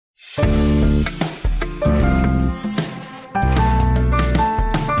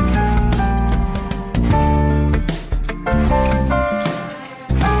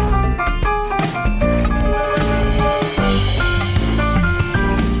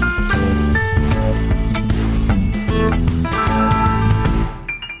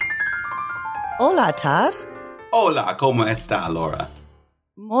Hola, Todd. Hola, ¿cómo está, Laura?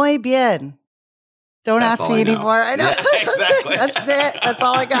 Muy bien. Don't ask me anymore. I know. Yeah, exactly. That's it. That's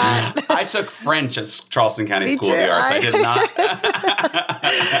all I got. I took French at Charleston County Me School too. of the Arts. I did not.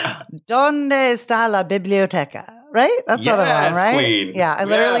 ¿Dónde está la biblioteca? Right? That's the other one, right? Queen. Yeah, I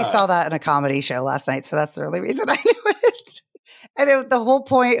literally saw that in a comedy show last night, so that's the only reason I knew it. And the whole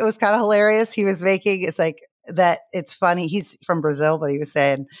point, it was kind of hilarious. He was making, it's like that it's funny. He's from Brazil, but he was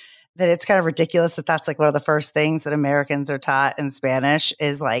saying that it's kind of ridiculous that that's like one of the first things that Americans are taught in Spanish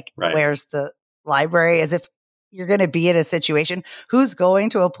is like, where's the library? As if you're going to be in a situation, who's going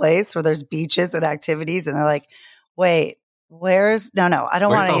to a place where there's beaches and activities, and they're like, wait, no, I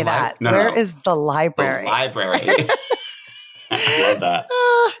don't want any of that. Where is the library? The library. I love that.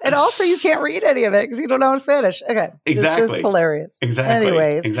 And also, you can't read any of it because you don't know Spanish. Okay. Exactly. It's just hilarious. Exactly.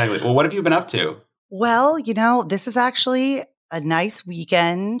 Anyways. Exactly. Well, what have you been up to? Well, this is actually a nice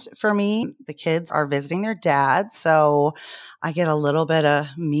weekend for me. The kids are visiting their dad, so I get a little bit of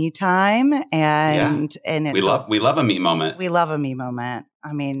me time, and we love a me moment. We love a me moment.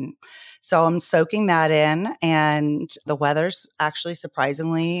 I mean, so I'm soaking that in, and the weather's actually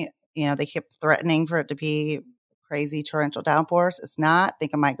surprisingly, they kept threatening for it to be crazy torrential downpours. It's not. I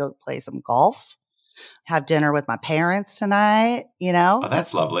think I might go play some golf. Have dinner with my parents tonight, Oh,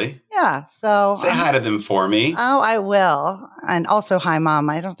 that's lovely. Yeah. So say hi to them for me. Oh, I will. And also, hi, Mom.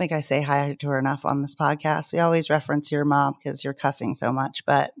 I don't think I say hi to her enough on this podcast. We always reference your mom because you're cussing so much,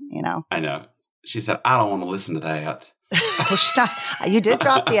 but I know. She said, I don't want to listen to that. Oh, she's not. You did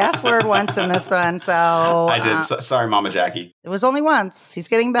drop the F word once in this one. So I did. Sorry, Mama Jackie. It was only once. He's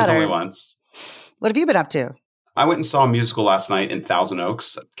getting better. It was only once. What have you been up to? I went and saw a musical last night in Thousand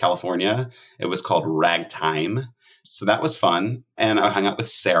Oaks, California. It was called Ragtime. So that was fun. And I hung out with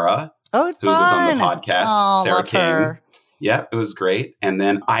Sarah, who was on the podcast. Oh, Sarah love King. her. Yeah, it was great. And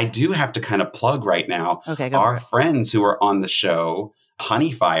then I do have to kind of plug right now our friends who are on the show,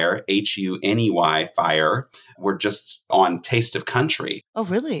 Honey Fire, Huney Fire, were just on Taste of Country. Oh,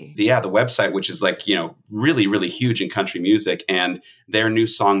 really? Yeah, the website, which is like, really, really huge in country music. And their new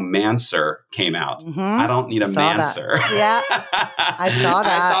song, Manser, came out. Mm-hmm. I don't need a Manser. Yeah, I saw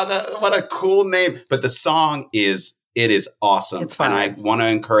that. I thought that, what a cool name. But the song is awesome. It's fun. And I want to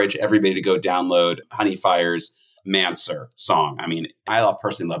encourage everybody to go download Honey Fire's Manser song. I mean, I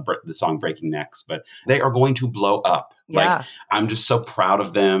personally love the song Breaking Necks, but they are going to blow up. Yeah. Like, I'm just so proud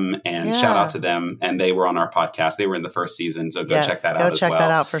of them, and shout out to them. And they were on our podcast. They were in the first season. So go check that out as well. Go check that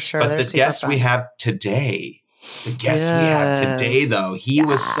out for sure. But the guest we have today, though, he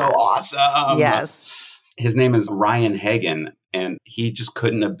was so awesome. Yes. His name is Ryan Hagan, and he just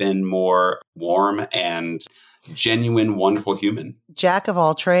couldn't have been more warm and genuine, wonderful human. Jack of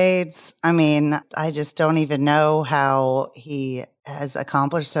all trades. I mean, I just don't even know how he has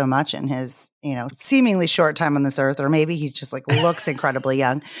accomplished so much in his, seemingly short time on this earth, or maybe he's just like looks incredibly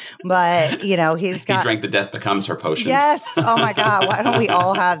young, but he drank the Death Becomes Her potion. Yes. Oh my God. Why don't we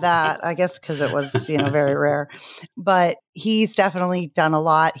all have that? I guess because it was, very rare, but he's definitely done a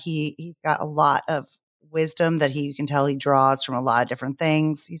lot. He's got a lot of wisdom that you can tell he draws from a lot of different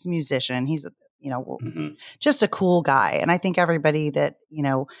things. He's a musician. He's just a cool guy. And I think everybody that,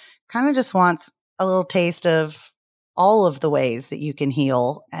 kind of just wants a little taste of all of the ways that you can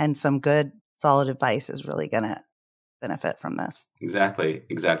heal, and some good, solid advice is really going to benefit from this. Exactly.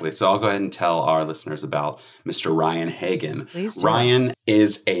 So I'll go ahead and tell our listeners about Mr. Ryan Hagan. Please do. Ryan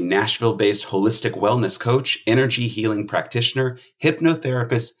is a Nashville-based holistic wellness coach, energy healing practitioner,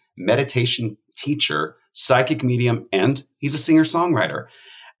 hypnotherapist, meditation teacher, psychic medium, and he's a singer-songwriter.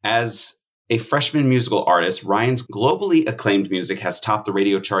 As a freshman musical artist, Ryan's globally acclaimed music has topped the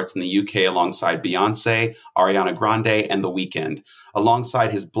radio charts in the UK alongside Beyonce, Ariana Grande, and The Weeknd.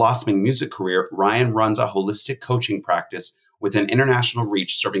 Alongside his blossoming music career, Ryan runs a holistic coaching practice with an international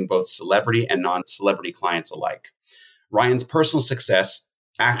reach, serving both celebrity and non-celebrity clients alike. Ryan's personal success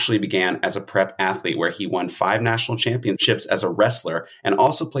actually began as a prep athlete, where he won 5 national championships as a wrestler and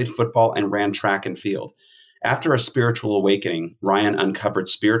also played football and ran track and field. After a spiritual awakening, Ryan uncovered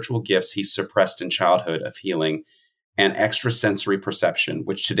spiritual gifts he suppressed in childhood of healing and extrasensory perception,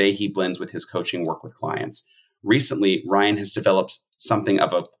 which today he blends with his coaching work with clients. Recently, Ryan has developed something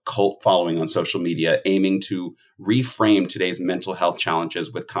of a cult following on social media, aiming to reframe today's mental health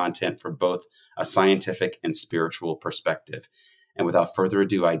challenges with content for both a scientific and spiritual perspective. And without further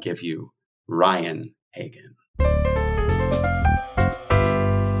ado, I give you Ryan Hagan.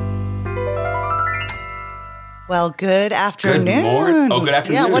 Well, good afternoon. Good morning. Oh, good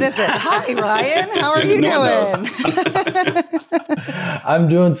afternoon. Yeah, what is it? Hi, Ryan. How are you doing? I'm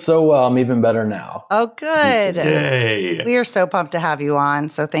doing so well. I'm even better now. Oh, good. Yay. We are so pumped to have you on.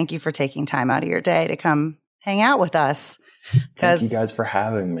 So thank you for taking time out of your day to come hang out with us. Thank you guys for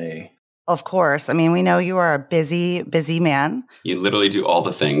having me. Of course. I mean, we know you are a busy, busy man. You literally do all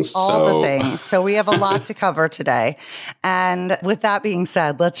the things. All the things. So we have a lot to cover today. And with that being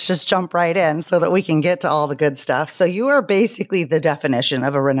said, let's just jump right in so that we can get to all the good stuff. So you are basically the definition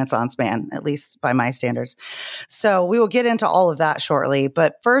of a Renaissance man, at least by my standards. So we will get into all of that shortly.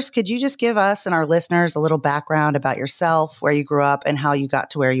 But first, could you just give us and our listeners a little background about yourself, where you grew up, and how you got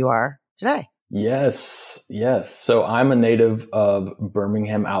to where you are today? Yes. So I'm a native of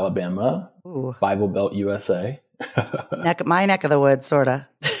Birmingham, Alabama, Ooh. Bible Belt, USA. My neck of the woods, sort of.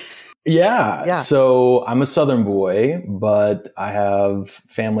 Yeah. So I'm a Southern boy, but I have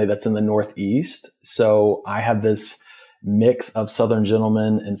family that's in the Northeast. So I have this mix of Southern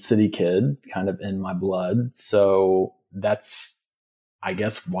gentleman and city kid kind of in my blood. So that's, I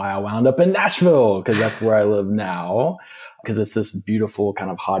guess, why I wound up in Nashville, because that's where I live now. Because it's this beautiful kind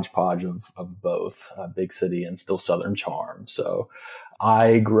of hodgepodge of both big city and still Southern charm. So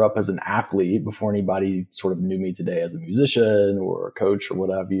I grew up as an athlete before anybody sort of knew me today as a musician or a coach or what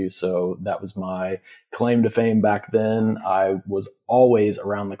have you. So that was my claim to fame back then. I was always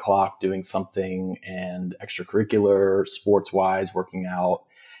around the clock doing something and extracurricular, sports wise, working out,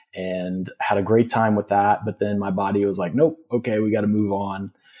 and had a great time with that. But then my body was like, nope, okay, we got to move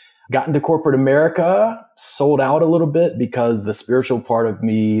on. Got into corporate America, sold out a little bit because the spiritual part of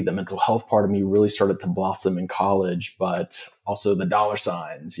me, the mental health part of me really started to blossom in college, but also the dollar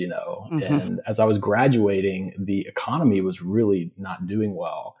signs, Mm-hmm. And as I was graduating, the economy was really not doing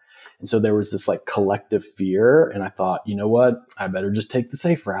well. And so there was this like collective fear. And I thought, you know what, I better just take the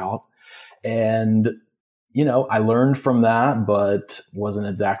safe route. And I learned from that, but wasn't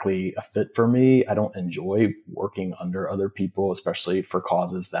exactly a fit for me. I don't enjoy working under other people, especially for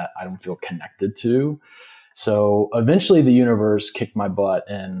causes that I don't feel connected to. So eventually the universe kicked my butt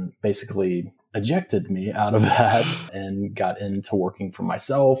and basically ejected me out of that and got into working for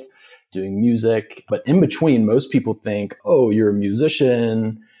myself, doing music. But in between, most people think, oh, you're a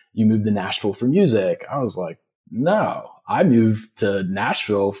musician, you moved to Nashville for music. I was like, no, I moved to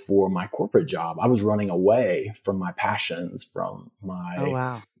Nashville for my corporate job. I was running away from my passions, from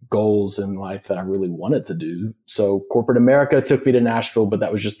my goals in life that I really wanted to do. So corporate America took me to Nashville, but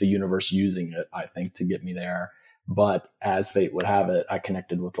that was just the universe using it, I think, to get me there. But as fate would have it, I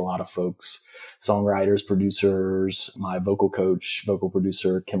connected with a lot of folks, songwriters, producers, my vocal coach, vocal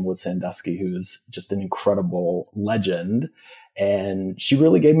producer, Kim Wood-Sandusky, who is just an incredible legend. And she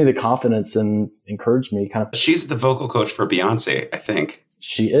really gave me the confidence and encouraged me kind of. She's the vocal coach for Beyonce, I think.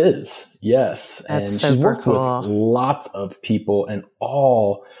 She is. Yes. That's and she's worked cool. with lots of people in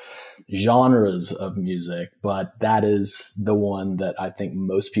all genres of music, but that is the one that I think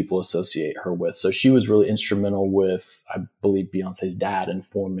most people associate her with. So she was really instrumental with, I believe, Beyonce's dad in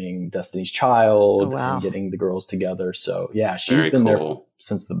forming Destiny's Child and getting the girls together. So yeah, she's been there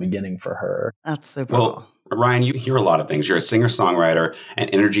since the beginning for her. That's super cool. Ryan, you hear a lot of things. You're a singer-songwriter, an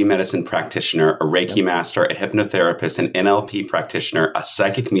energy medicine practitioner, a Reiki master, a hypnotherapist, an NLP practitioner, a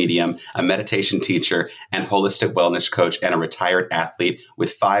psychic medium, a meditation teacher, and holistic wellness coach, and a retired athlete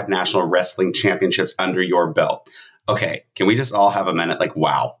with 5 national wrestling championships under your belt. Okay, can we just all have a minute? Like,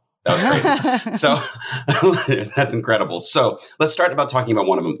 wow, that was crazy. So that's incredible. So let's start about talking about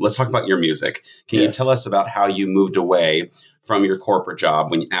one of them. Let's talk about your music. Can you tell us about how you moved away from your corporate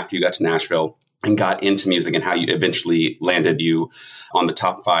job after you got to Nashville and got into music, and how you eventually landed you on the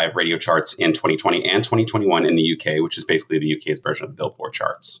top 5 radio charts in 2020 and 2021 in the UK, which is basically the UK's version of the Billboard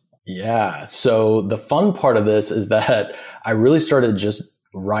charts? Yeah. So the fun part of this is that I really started just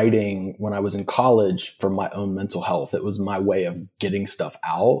writing when I was in college for my own mental health. It was my way of getting stuff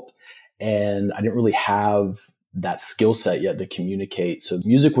out. And I didn't really have that skill set yet to communicate. So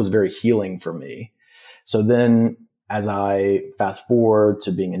music was very healing for me. So then as I fast forward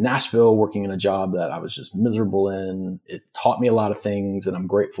to being in Nashville, working in a job that I was just miserable in, it taught me a lot of things and I'm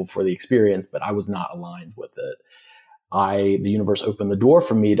grateful for the experience, but I was not aligned with it. The universe opened the door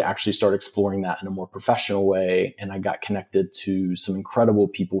for me to actually start exploring that in a more professional way. And I got connected to some incredible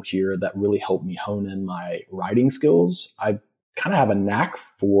people here that really helped me hone in my writing skills. I kind of have a knack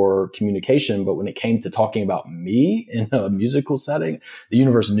for communication, but when it came to talking about me in a musical setting, the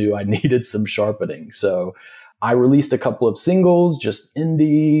universe knew I needed some sharpening. So I released a couple of singles, just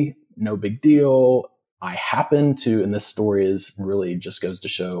indie, no big deal. I happened to, and this story is really just goes to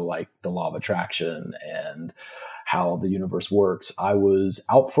show like the law of attraction and how the universe works. I was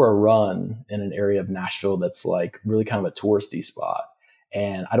out for a run in an area of Nashville that's like really kind of a touristy spot.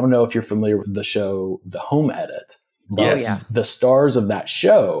 And I don't know if you're familiar with the show, The Home Edit, But the stars of that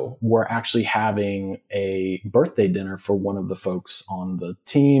show were actually having a birthday dinner for one of the folks on the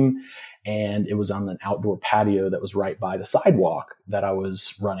team. And it was on an outdoor patio that was right by the sidewalk that I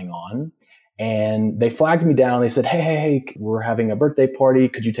was running on. And they flagged me down. They said, hey, we're having a birthday party.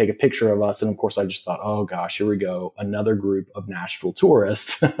 Could you take a picture of us? And of course, I just thought, oh gosh, here we go. Another group of Nashville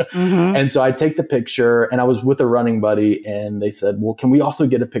tourists. Mm-hmm. And so I take the picture, and I was with a running buddy, and they said, well, can we also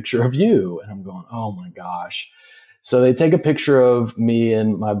get a picture of you? And I'm going, oh my gosh. So they take a picture of me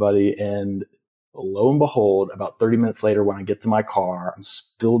and my buddy, and lo and behold, about 30 minutes later, when I get to my car, I'm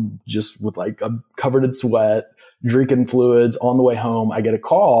filled just with I'm covered in sweat, drinking fluids. On the way home, I get a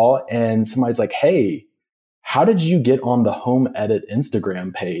call, and somebody's like, hey, how did you get on the Home Edit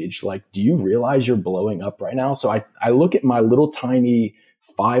Instagram page? Like, do you realize you're blowing up right now? So I look at my little tiny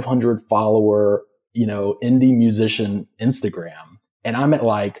 500 follower, indie musician Instagram, and I'm at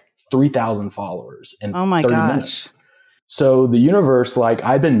 3,000 followers in 30 minutes. So the universe,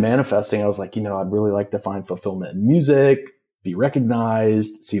 I'd been manifesting. I was like, I'd really like to find fulfillment in music, be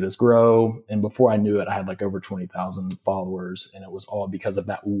recognized, see this grow. And before I knew it, I had over 20,000 followers, and it was all because of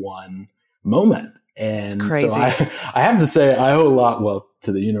that one moment. And so I have to say, I owe a lot,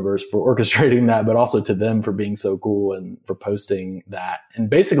 to the universe for orchestrating that, but also to them for being so cool and for posting that. And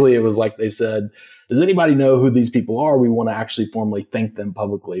basically it was like they said, does anybody know who these people are? We want to actually formally thank them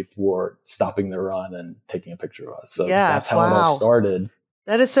publicly for stopping their run and taking a picture of us. So that's how it all started.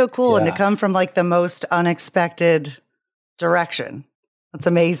 That is so cool. And to come from the most unexpected direction. That's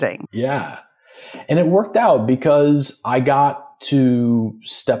amazing. Yeah. And it worked out because I got to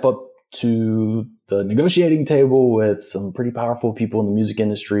step up to the negotiating table with some pretty powerful people in the music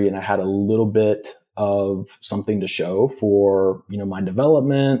industry. And I had a little bit of something to show for, my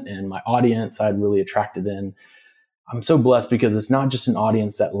development and my audience I'd really attracted in. I'm so blessed because it's not just an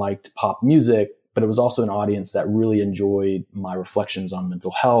audience that liked pop music, but it was also an audience that really enjoyed my reflections on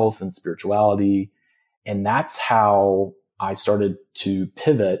mental health and spirituality. And that's how I started to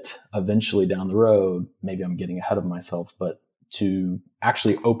pivot eventually down the road. Maybe I'm getting ahead of myself, but to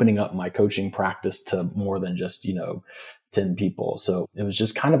actually opening up my coaching practice to more than just, 10 people. So it was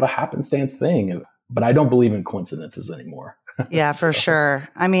just kind of a happenstance thing, but I don't believe in coincidences anymore. Yeah, for sure.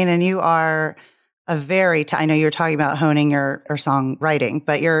 I mean, and you are I know you're talking about honing your songwriting,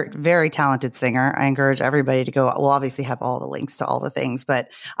 but you're a very talented singer. I encourage everybody to go. We'll obviously have all the links to all the things, but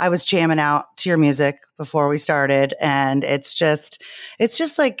I was jamming out to your music before we started, and it's just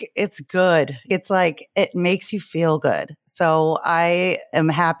it's good. It's it makes you feel good. So I am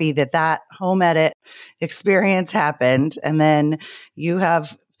happy that home edit experience happened, and then you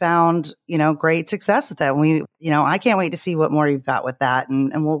have found, great success with that. And I can't wait to see what more you've got with that.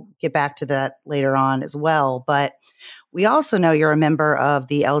 And we'll get back to that later on as well. But we also know you're a member of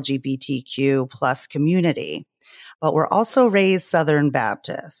the LGBTQ plus community, but we're also raised Southern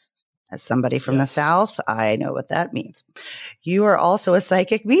Baptist. As somebody from the South, I know what that means. You are also a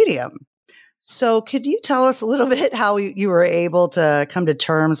psychic medium. So could you tell us a little bit how you were able to come to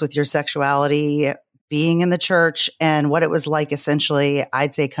terms with your sexuality, being in the church, and what it was like, essentially,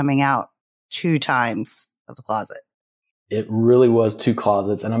 I'd say, coming out 2 times of the closet? It really was 2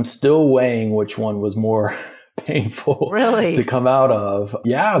 closets, and I'm still weighing which one was more painful to come out of.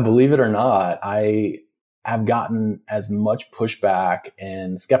 Yeah, believe it or not, I have gotten as much pushback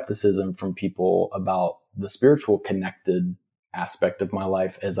and skepticism from people about the spiritual connected aspect of my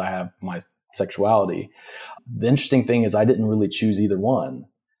life as I have my sexuality. The interesting thing is I didn't really choose either one.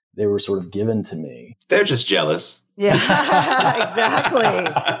 They were sort of given to me. They're just jealous. Yeah, exactly.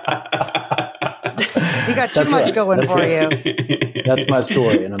 You got too much going for you. That's my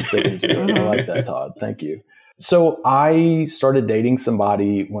story, and I'm sticking to it. I like that, Todd. Thank you. So I started dating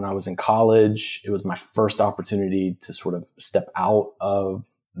somebody when I was in college. It was my first opportunity to sort of step out of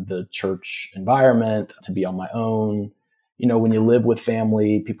the church environment, to be on my own. When you live with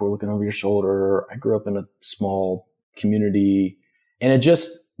family, people are looking over your shoulder. I grew up in a small community, and it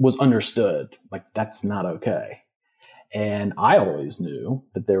just was understood, that's not okay. And I always knew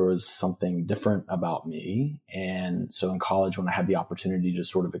that there was something different about me. And so in college, when I had the opportunity to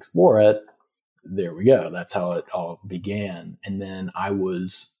sort of explore it, there we go. That's how it all began. And then I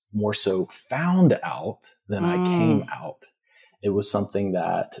was more so found out than I came out. It was something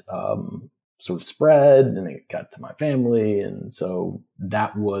that sort of spread, and it got to my family. And so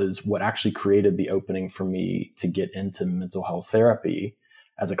that was what actually created the opening for me to get into mental health therapy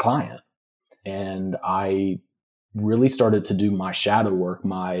as a client. And I really started to do my shadow work,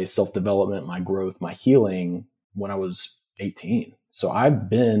 my self-development, my growth, my healing when I was 18. So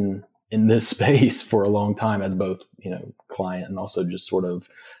I've been in this space for a long time as both, client and also just sort of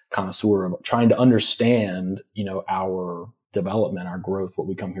connoisseur of trying to understand, our development, our growth, what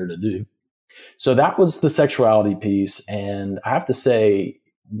we come here to do. So that was the sexuality piece. And I have to say,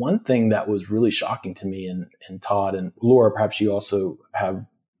 one thing that was really shocking to me, and Todd and Laura, perhaps you also have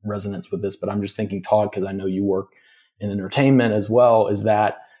resonance with this, but I'm just thinking, Todd, because I know you work in entertainment as well, is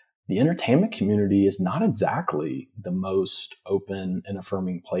that the entertainment community is not exactly the most open and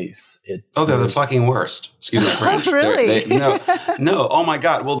affirming place. They're the fucking worst. Excuse my French. Really? No. Oh my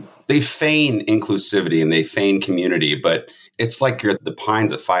God. Well, they feign inclusivity and they feign community, but it's like you're at the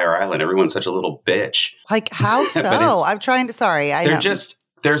Pines at Fire Island. Everyone's such a little bitch. Like, how so? I'm trying to, sorry.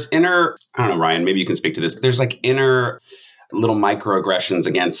 There's inner, I don't know, Ryan, maybe you can speak to this. There's like inner little microaggressions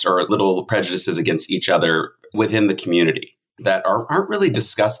against, or little prejudices against each other within the community that aren't really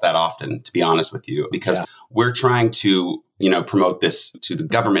discussed that often, to be honest with you, because we're trying to, promote this to the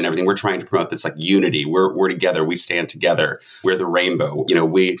government and everything. We're trying to promote this like unity. We're together. We stand together. We're the rainbow.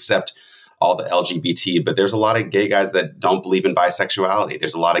 We accept all the LGBT, but there's a lot of gay guys that don't believe in bisexuality.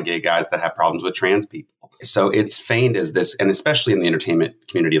 There's a lot of gay guys that have problems with trans people. So it's feigned as this, and especially in the entertainment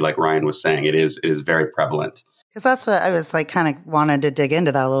community, like Ryan was saying, it is very prevalent. Because that's what I was like, kind of wanted to dig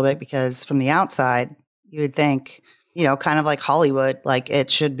into that a little bit, because from the outside, you would think, kind of like Hollywood, like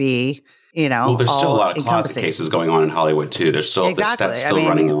it should be, Well, there's still a lot of closet cases going on in Hollywood too. There's still that's still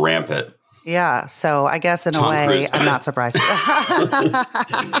running rampant. Yeah. So I guess in a way, Cruise. I'm not surprised. That's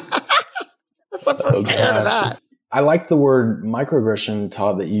the first I heard of that. I like the word microaggression,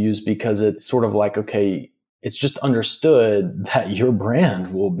 Todd, that you use, because it's sort of like, okay, it's just understood that your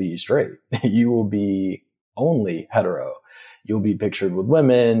brand will be straight. You will be only hetero. You'll be pictured with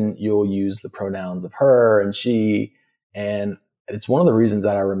women. You'll use the pronouns of her and she. And it's one of the reasons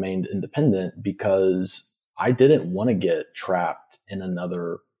that I remained independent, because I didn't want to get trapped in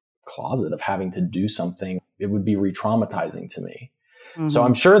another closet of having to do something. It would be re-traumatizing to me. Mm-hmm. So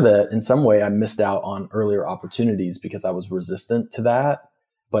I'm sure that in some way I missed out on earlier opportunities because I was resistant to that.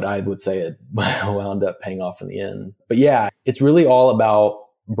 But I would say it wound up paying off in the end. But yeah, it's really all about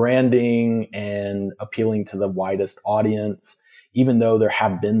branding and appealing to the widest audience. Even though there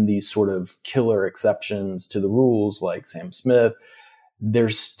have been these sort of killer exceptions to the rules, like Sam Smith,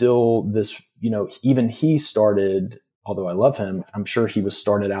 there's still this, even he started, although I love him, I'm sure he was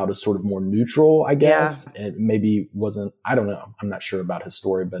started out as sort of more neutral, I guess. Yeah. It maybe wasn't, I don't know. I'm not sure about his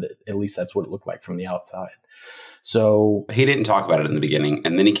story, but at least that's what it looked like from the outside. So he didn't talk about it in the beginning,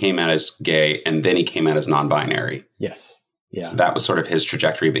 and then he came out as gay, and then he came out as non-binary. Yes. Yeah. So that was sort of his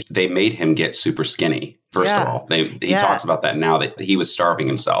trajectory, but they made him get super skinny. First of all, he talks about that now, that he was starving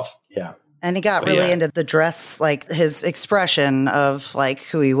himself. Yeah. And he got really into the dress, like his expression of like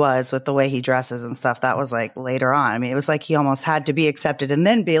who he was with the way he dresses and stuff. That was like later on. I mean, it was like he almost had to be accepted and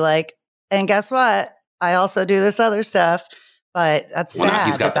then be like, and guess what? I also do this other stuff. But that's sad.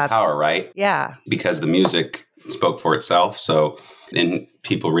 He's got the power, right? Yeah. Because the music spoke for itself. So then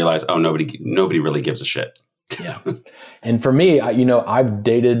people realize, oh, nobody really gives a shit. Yeah. And for me, I've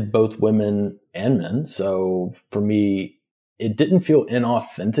dated both women and men. So for me, it didn't feel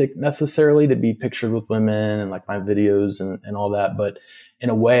inauthentic necessarily to be pictured with women and like my videos and all that. But in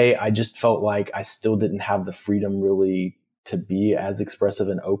a way, I just felt like I still didn't have the freedom really to be as expressive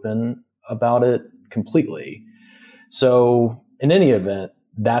and open about it completely. So in any event,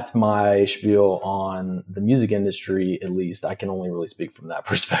 that's my spiel on the music industry. At least I can only really speak from that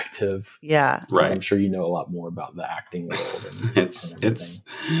perspective. Yeah. Right. I'm sure you know a lot more about the acting world.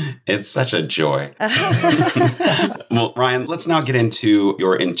 It's such a joy. Well, Ryan, let's now get into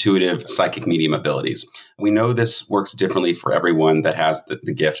your intuitive psychic medium abilities. We know this works differently for everyone that has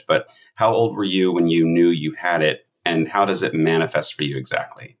the gift, but how old were you when you knew you had it, and how does it manifest for you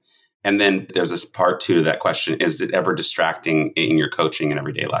exactly? And then there's this part 2 to that question. Is it ever distracting in your coaching and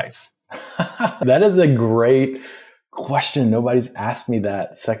everyday life? That is a great question. Nobody's asked me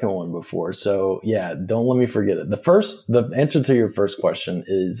that second one before. So yeah, don't let me forget it. The answer to your first question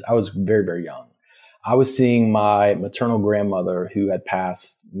is I was very, very young. I was seeing my maternal grandmother, who had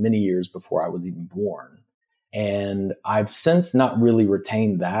passed many years before I was even born. And I've since not really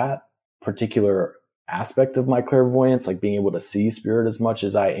retained that particular aspect of my clairvoyance, like being able to see spirit as much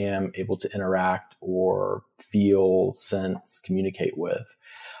as I am able to interact or feel, sense, communicate with.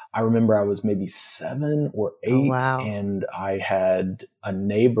 I remember I was maybe 7 or 8 and I had a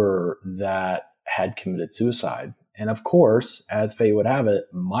neighbor that had committed suicide. And of course, as fate would have it,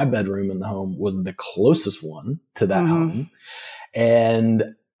 my bedroom in the home was the closest one to that home.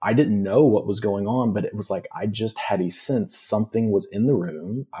 And I didn't know what was going on, but it was like I just had a sense something was in the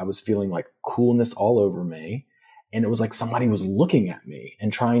room. I was feeling like coolness all over me. And it was like somebody was looking at me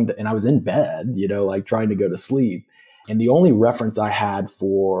and and I was in bed, like trying to go to sleep. And the only reference I had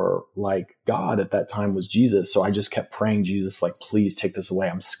for like God at that time was Jesus. So I just kept praying, Jesus, like, please take this away.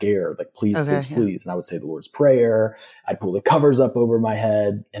 I'm scared. Like, please, please. And I would say the Lord's Prayer. I'd pull the covers up over my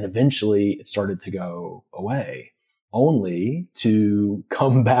head. And eventually it started to go away, only to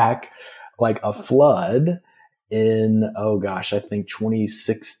come back like a flood in, I think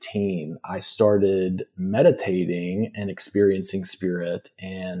 2016. I started meditating and experiencing spirit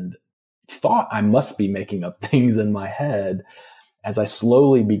and thought I must be making up things in my head as I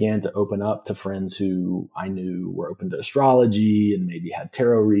slowly began to open up to friends who I knew were open to astrology and maybe had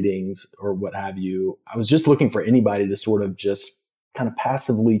tarot readings or what have you. I was just looking for anybody to sort of just kind of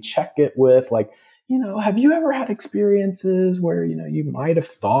passively check it with, like, have you ever had experiences where, you might have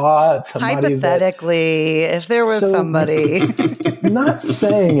thought somebody hypothetically, if there was somebody, not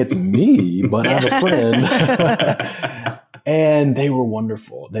saying it's me, but I have a friend. And they were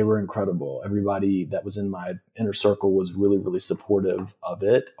wonderful. They were incredible. Everybody that was in my inner circle was really, really supportive of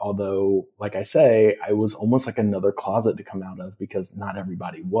it. Although, like I say, I was almost like another closet to come out of because not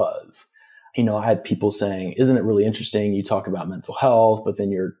everybody was. I had people saying, isn't it really interesting? You talk about mental health, but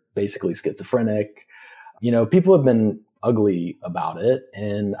then you're basically schizophrenic. People have been ugly about it.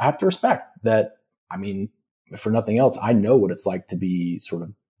 And I have to respect that. I mean, for nothing else, I know what it's like to be sort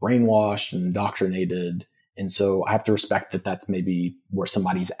of brainwashed and indoctrinated. And so I have to respect that that's maybe where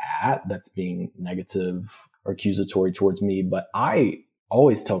somebody's at, that's being negative or accusatory towards me. But I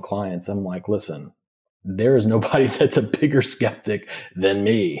always tell clients, I'm like, listen, there is nobody that's a bigger skeptic than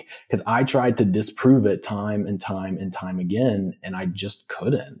me, because I tried to disprove it time and time and time again, and I just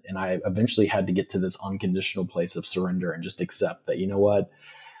couldn't. And I eventually had to get to this unconditional place of surrender and just accept that,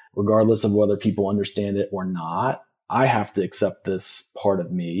 regardless of whether people understand it or not, I have to accept this part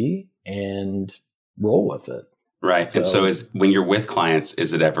of me and roll with it. Right. And so when you're with clients,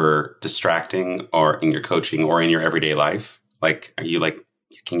 is it ever distracting or in your coaching or in your everyday life? Like, are you like,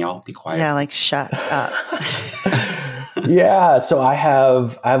 can y'all be quiet? Yeah, like shut up. Yeah. So I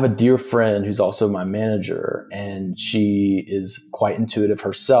have a dear friend who's also my manager, and she is quite intuitive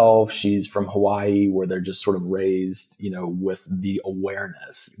herself. She's from Hawaii, where they're just sort of raised, with the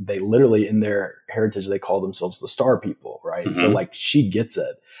awareness. They literally, in their heritage, they call themselves the star people, right? Mm-hmm. So like, she gets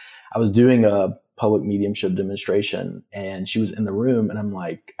it. I was doing a public mediumship demonstration and she was in the room, and I'm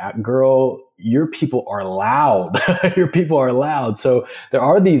like, girl, your people are loud. Your people are loud. So there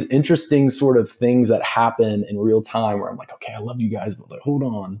are these interesting sort of things that happen in real time where I'm like, okay, I love you guys, but like, hold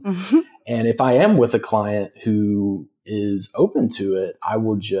on. Mm-hmm. And if I am with a client who is open to it, I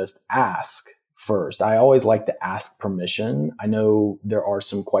will just ask first. I always like to ask permission. I know there are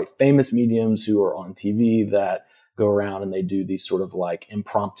some quite famous mediums who are on TV that go around and they do these sort of like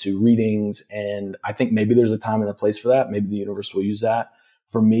impromptu readings. And I think maybe there's a time and a place for that. Maybe the universe will use that.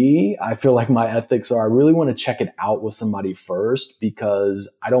 For me, I feel like my ethics are, I really want to check it out with somebody first, because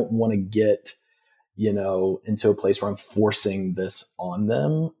I don't want to get, into a place where I'm forcing this on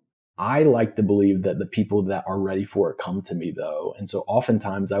them. I like to believe that the people that are ready for it come to me though. And so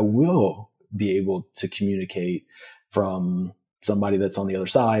oftentimes I will be able to communicate from somebody that's on the other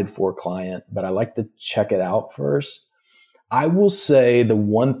side for a client, but I like to check it out first. I will say the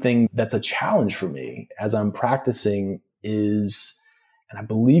one thing that's a challenge for me as I'm practicing is, and I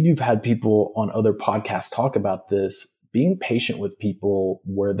believe you've had people on other podcasts talk about this, being patient with people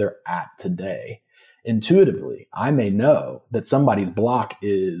where they're at today. Intuitively, I may know that somebody's block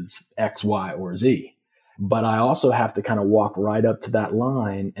is X, Y, or Z. But I also have to kind of walk right up to that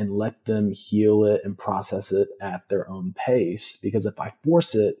line and let them heal it and process it at their own pace. Because if I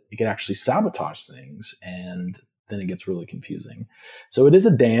force it, it can actually sabotage things, and then it gets really confusing. So it is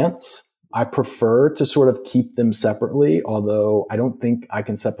a dance. I prefer to sort of keep them separately, although I don't think I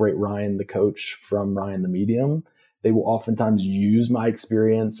can separate Ryan, the coach, from Ryan, the medium. They will oftentimes use my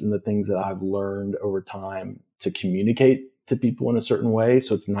experience and the things that I've learned over time to communicate to people in a certain way.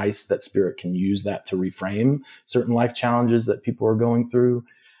 So it's nice that spirit can use that to reframe certain life challenges that people are going through.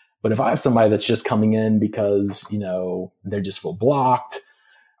 But if I have somebody that's just coming in because, they just feel blocked,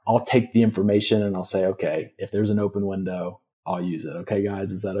 I'll take the information and I'll say, okay, if there's an open window, I'll use it. Okay,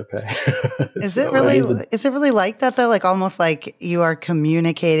 guys, is that okay? Is it really like that though? Like almost like you are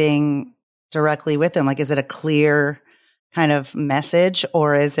communicating directly with them? Like, is it a clear kind of message,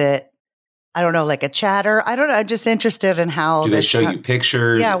 or is it, I don't know, like a chatter? I don't know. I'm just interested in how do they show you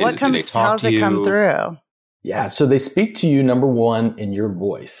pictures? Yeah, how's it come through? Yeah, so they speak to you, number one, in your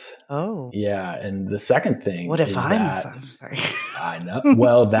voice. Oh. Yeah, and the second thing what if I'm sorry. I know.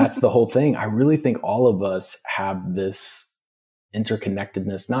 Well, that's the whole thing. I really think all of us have this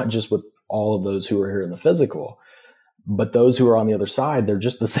interconnectedness, not just with all of those who are here in the physical, but those who are on the other side, they're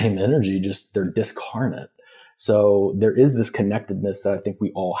just the same energy, just they're discarnate. So there is this connectedness that I think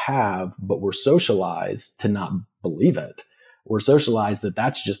we all have, but we're socialized to not believe it. We're socialized that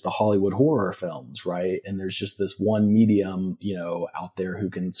that's just the Hollywood horror films, right? And there's just this one medium, out there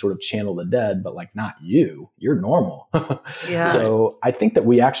who can sort of channel the dead, but like not you, you're normal. Yeah. So I think that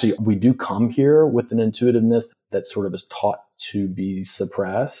we do come here with an intuitiveness that sort of is taught to be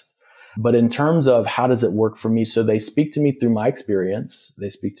suppressed. But in terms of how does it work for me? So they speak to me through my experience. They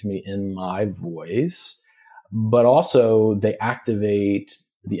speak to me in my voice, but also they activate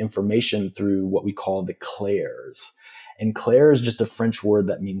the information through what we call the clairs. And clair is just a French word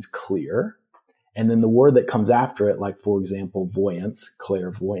that means clear. And then the word that comes after it, like, for example, voyance,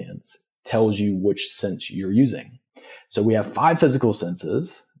 clairvoyance, tells you which sense you're using. So we have 5 physical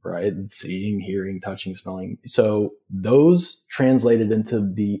senses, right? Seeing, hearing, touching, smelling. So those translated into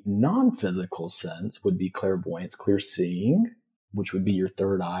the non-physical sense would be clairvoyance, clear seeing, which would be your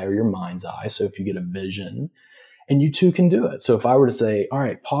third eye or your mind's eye. So if you get a vision, and you too can do it. So if I were to say, all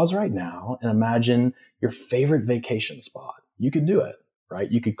right, pause right now and imagine your favorite vacation spot, you could do it, right?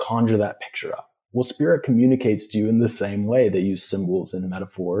 You could conjure that picture up. Well, spirit communicates to you in the same way. They use symbols and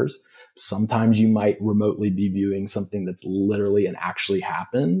metaphors. Sometimes you might remotely be viewing something that's literally and actually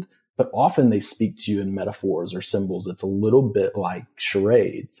happened, but often they speak to you in metaphors or symbols. It's a little bit like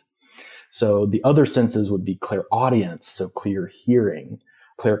charades. So the other senses would be clairaudience, so clear hearing,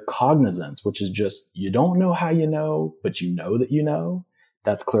 claircognizance, which is just, you don't know how you know, but you know that you know.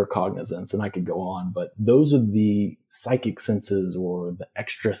 That's claircognizance. And I could go on, but those are the psychic senses or the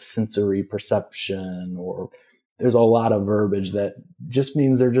extrasensory perception, or there's a lot of verbiage that just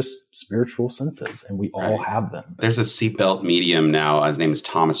means they're just spiritual senses, and we all have them. There's a seatbelt medium now. His name is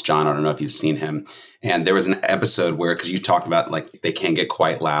Thomas John. I don't know if you've seen him. And there was an episode where, because you talked about like they can get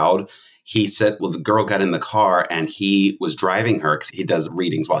quite loud. He said, well, the girl got in the car and he was driving her because he does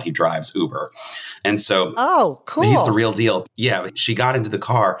readings while he drives Uber. And so, oh, cool. He's the real deal. Yeah. She got into the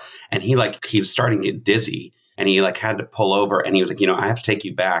car and he was starting to get dizzy and he had to pull over and he was like, I have to take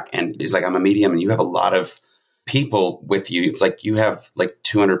you back. And he's like, I'm a medium and you have a lot of people with you. It's like you have like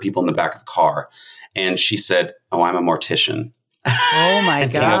 200 people in the back of the car. And she said, oh, I'm a mortician. Oh my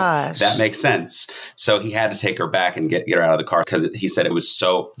gosh. That makes sense. So he had to take her back and get her out of the car because he said it was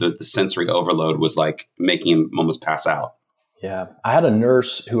so, the sensory overload was like making him almost pass out. Yeah. I had a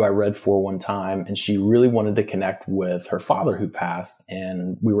nurse who I read for one time, and she really wanted to connect with her father who passed,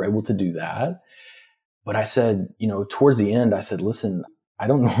 and we were able to do that. But I said, towards the end, I said, listen, I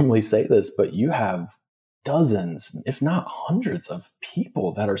don't normally say this, but you have dozens, if not hundreds of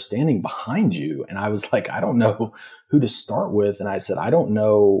people that are standing behind you. And I was like, I don't know who to start with. And I said, I don't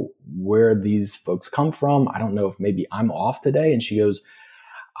know where these folks come from. I don't know if maybe I'm off today. And she goes,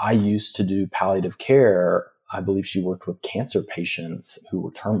 I used to do palliative care. I believe she worked with cancer patients who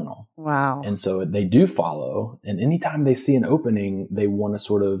were terminal. Wow. And so they do follow. And anytime they see an opening, they want to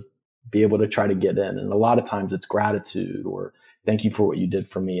sort of be able to try to get in. And a lot of times it's gratitude or thank you for what you did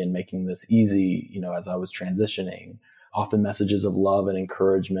for me and making this easy, as I was transitioning. Often messages of love and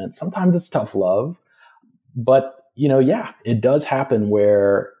encouragement. Sometimes it's tough love, but it does happen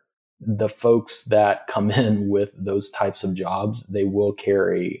where the folks that come in with those types of jobs, they will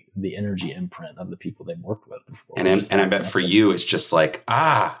carry the energy imprint of the people they've worked with before. And I bet for you, it's just like,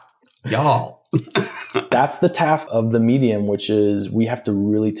 y'all. That's the task of the medium, which is we have to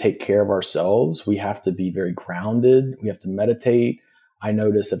really take care of ourselves. We have to be very grounded. We have to meditate. I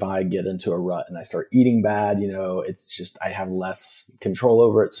notice if I get into a rut and I start eating bad, it's just, I have less control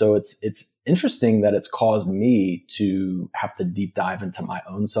over it. So it's interesting that it's caused me to have to deep dive into my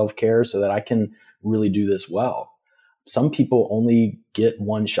own self-care so that I can really do this well. Some people only get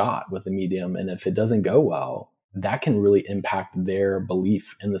one shot with the medium. And if it doesn't go well, that can really impact their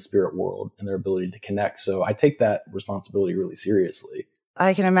belief in the spirit world and their ability to connect. So I take that responsibility really seriously.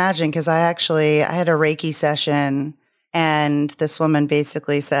 I can imagine, because I had a Reiki session and this woman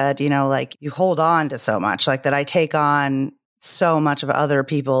basically said, you hold on to so much, like that I take on so much of other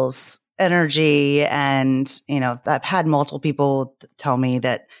people's energy. And, I've had multiple people tell me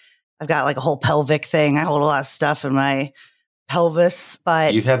that I've got like a whole pelvic thing. I hold a lot of stuff in my pelvis,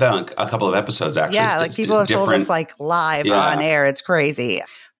 but you've had that on a couple of episodes, actually. Yeah, like people have told us like live on air. It's crazy.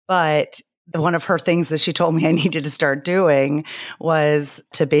 But one of her things that she told me I needed to start doing was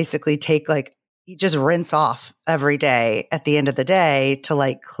to basically take you just rinse off every day at the end of the day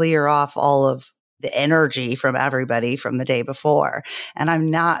to clear off all of the energy from everybody from the day before. And I'm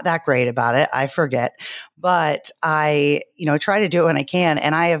not that great about it. I forget, but I, try to do it when I can.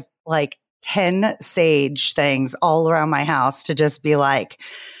 And I have 10 sage things all around my house to just be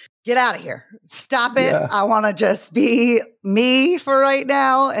get out of here. Stop it. Yeah. I want to just be me for right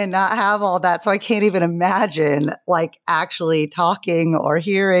now and not have all that. So I can't even imagine like actually talking or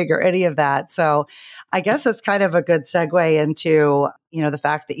hearing or any of that. So I guess it's kind of a good segue into, the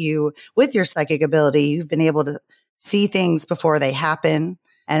fact that you, with your psychic ability, you've been able to see things before they happen.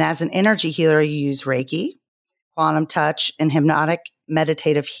 And as an energy healer, you use Reiki, quantum touch, and hypnotic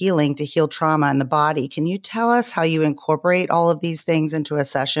meditative healing to heal trauma in the body. Can you tell us how you incorporate all of these things into a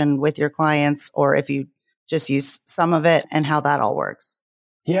session with your clients, or if you just use some of it and how that all works?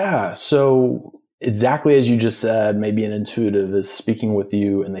 Yeah. So exactly as you just said, maybe an intuitive is speaking with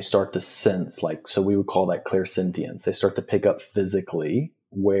you and they start to sense, so we would call that clairsentience. They start to pick up physically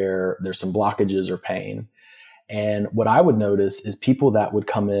where there's some blockages or pain. And what I would notice is people that would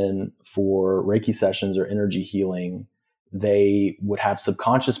come in for Reiki sessions or energy healing, they would have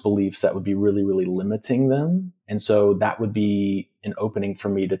subconscious beliefs that would be really, really limiting them. And so that would be an opening for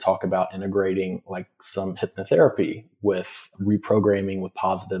me to talk about integrating like some hypnotherapy with reprogramming with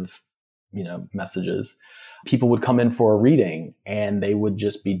positive, messages. People would come in for a reading and they would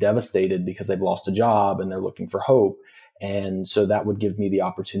just be devastated because they've lost a job and they're looking for hope. And so that would give me the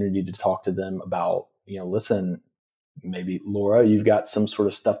opportunity to talk to them about, listen, maybe Laura, you've got some sort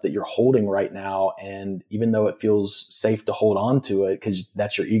of stuff that you're holding right now. And even though it feels safe to hold on to it, because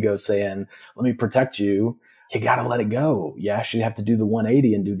that's your ego saying, let me protect you, you got to let it go. You actually have to do the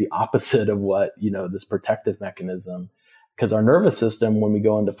 180 and do the opposite of what, this protective mechanism. Because our nervous system, when we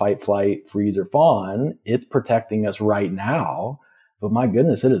go into fight, flight, freeze, or fawn, it's protecting us right now. But my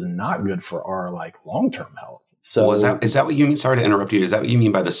goodness, it is not good for our long-term health. So is that what you mean? Sorry to interrupt you. Is that what you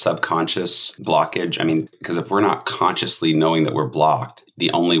mean by the subconscious blockage? I mean, because if we're not consciously knowing that we're blocked,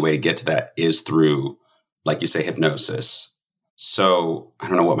 the only way to get to that is through, like you say, hypnosis. So I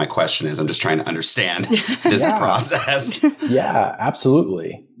don't know what my question is. I'm just trying to understand this process. Yeah,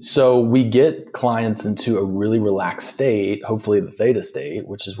 absolutely. So we get clients into a really relaxed state, hopefully the theta state,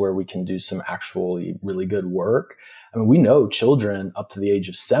 which is where we can do some actually really good work. I mean, we know children up to the age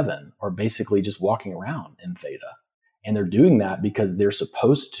of 7 are basically just walking around in theta. And they're doing that because they're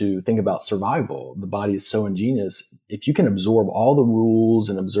supposed to think about survival. The body is so ingenious. If you can absorb all the rules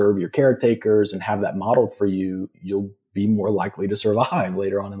and observe your caretakers and have that modeled for you, you'll be more likely to survive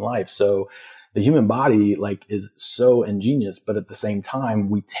later on in life. So the human body is so ingenious, but at the same time,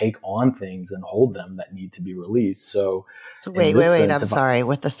 we take on things and hold them that need to be released. So wait. I'm sorry.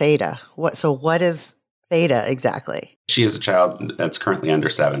 With the theta, what is theta exactly? She is a child that's currently under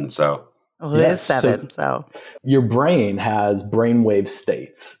 7. So it is 7. So your brain has brainwave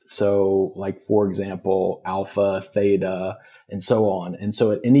states. So for example, alpha, theta, and so on. And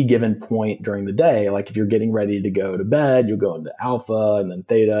so at any given point during the day, if you're getting ready to go to bed, you'll go into alpha and then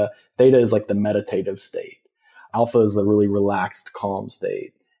theta. Theta is the meditative state. Alpha is the really relaxed, calm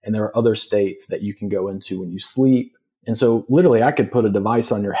state. And there are other states that you can go into when you sleep. And so literally I could put a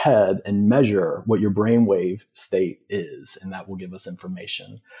device on your head and measure what your brainwave state is, and that will give us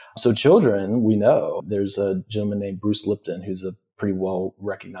information. So children, we know there's a gentleman named Bruce Lipton, who's a pretty well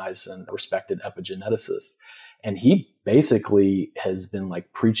recognized and respected epigeneticist. And he basically has been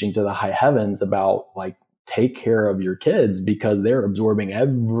preaching to the high heavens about take care of your kids because they're absorbing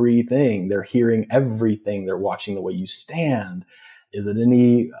everything. They're hearing everything. They're watching the way you stand. Is it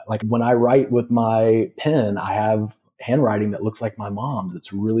any, when I write with my pen, I have handwriting that looks like my mom's.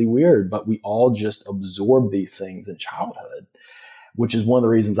 It's really weird, but we all just absorb these things in childhood, which is one of the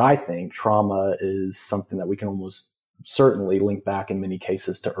reasons I think trauma is something that we can almost certainly link back in many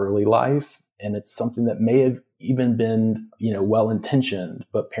cases to early life. And it's something that may have even been, well-intentioned,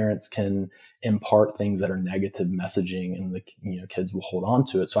 but parents can impart things that are negative messaging and the kids will hold on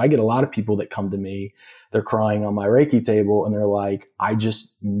to it. So I get a lot of people that come to me, they're crying on my Reiki table and they're like, I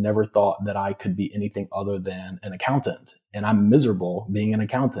just never thought that I could be anything other than an accountant. And I'm miserable being an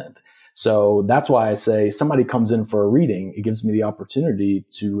accountant. So that's why I say somebody comes in for a reading, it gives me the opportunity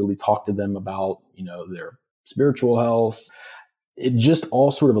to really talk to them about, their spiritual health. It just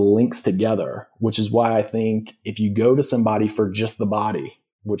all sort of links together, which is why I think if you go to somebody for just the body,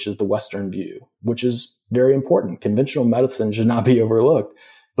 which is the Western view, which is very important, conventional medicine should not be overlooked,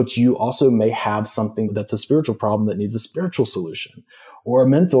 but you also may have something that's a spiritual problem that needs a spiritual solution, or a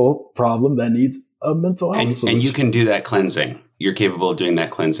mental problem that needs a mental health solution. And you can do that cleansing. You're capable of doing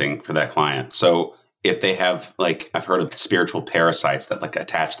that cleansing for that client. So if they have, I've heard of spiritual parasites that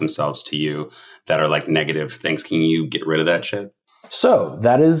attach themselves to you that are negative things, can you get rid of that shit? So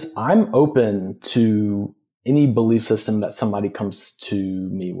I'm open to any belief system that somebody comes to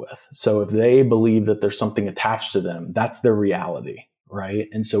me with. So if they believe that there's something attached to them, that's their reality, right?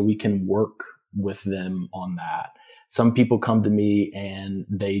 And so we can work with them on that. Some people come to me and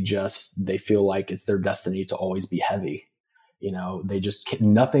they feel like it's their destiny to always be heavy.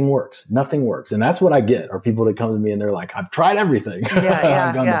 Nothing works. And that's what I get, are people that come to me and they're like, I've tried everything.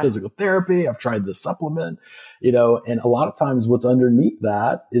 I've gone to physical therapy. I've tried this supplement, and a lot of times what's underneath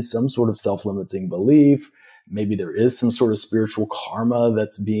that is some sort of self-limiting belief. Maybe there is some sort of spiritual karma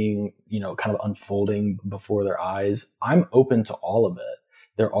that's being, kind of unfolding before their eyes. I'm open to all of it.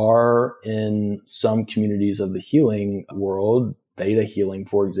 There are, in some communities of the healing world, theta healing,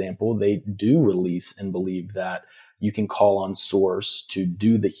 for example, they do release and believe that you can call on source to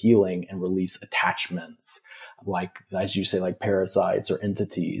do the healing and release attachments, like, as you say, like parasites or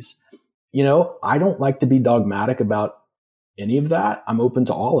entities. I don't like to be dogmatic about any of that. I'm open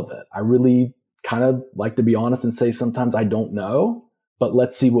to all of it. I really kind of like to be honest and say sometimes I don't know, but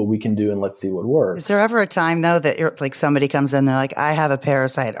let's see what we can do and let's see what works. Is there ever a time though that you're like, somebody comes in, they're like, I have a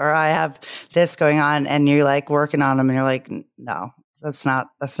parasite or I have this going on, and you're like working on them and you're like, no, that's not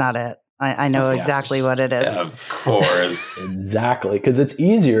it. I know exactly what it is. Of course. Exactly. Because it's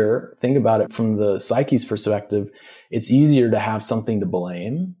easier, think about it from the psyche's perspective, it's easier to have something to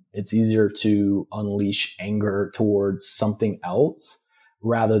blame. It's easier to unleash anger towards something else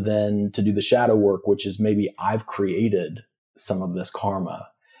rather than to do the shadow work, which is maybe I've created some of this karma.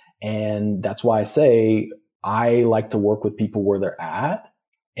 And that's why I say I like to work with people where they're at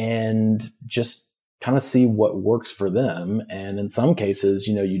and just kind of see what works for them. And in some cases,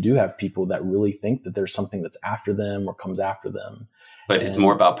 you do have people that really think that there's something that's after them or comes after them. But it's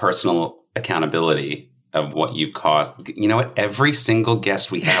more about personal accountability of what you've caused. You know what? Every single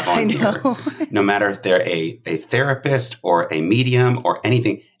guest we have on here, no matter if they're a therapist or a medium or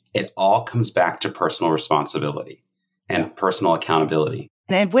anything, it all comes back to personal responsibility and personal accountability.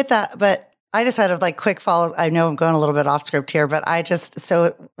 And with that, but I just had a quick follow. I know I'm going a little bit off script here, but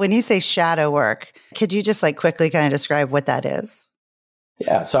so when you say shadow work, could you just quickly kind of describe what that is?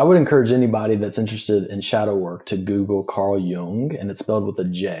 Yeah. So I would encourage anybody that's interested in shadow work to Google Carl Jung, and it's spelled with a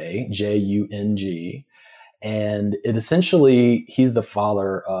J, Jung. And it essentially, he's the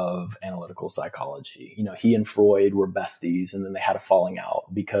father of analytical psychology. He and Freud were besties, and then they had a falling out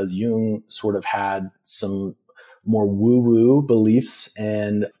because Jung sort of had some more woo-woo beliefs,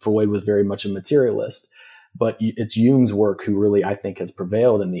 and Freud was very much a materialist. But it's Jung's work who really, I think, has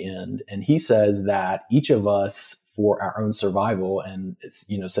prevailed in the end. And he says that each of us, for our own survival and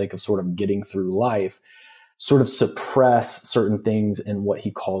sake of sort of getting through life, sort of suppress certain things in what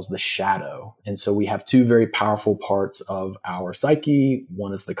he calls the shadow. And so we have two very powerful parts of our psyche.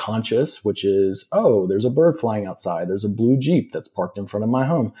 One is the conscious, which is, oh, there's a bird flying outside. There's a blue Jeep that's parked in front of my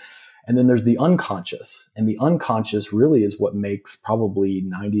home. And then there's the unconscious. And the unconscious really is what makes probably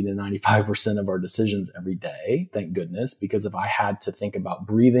 90 to 95% of our decisions every day. Thank goodness. Because if I had to think about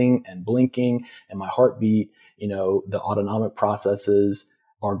breathing and blinking and my heartbeat, the autonomic processes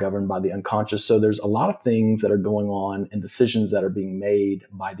are governed by the unconscious. So there's a lot of things that are going on and decisions that are being made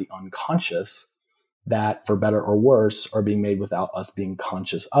by the unconscious that, for better or worse, are being made without us being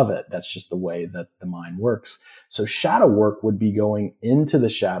conscious of it. That's just the way that the mind works. So shadow work would be going into the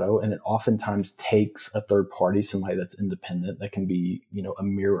shadow, and it oftentimes takes a third party, somebody that's independent, that can be, a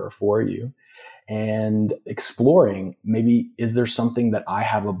mirror for you, and exploring, maybe, is there something that I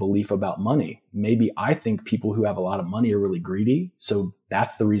have a belief about money? Maybe I think people who have a lot of money are really greedy. So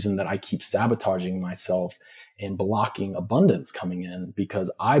that's the reason that I keep sabotaging myself and blocking abundance coming in,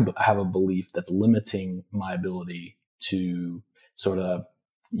 because I have a belief that's limiting my ability to sort of,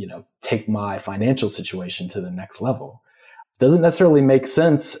 take my financial situation to the next level. Doesn't necessarily make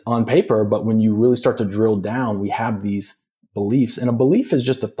sense on paper, but when you really start to drill down, we have these beliefs, and a belief is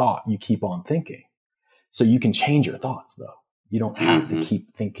just a thought you keep on thinking. So you can change your thoughts though. You don't have to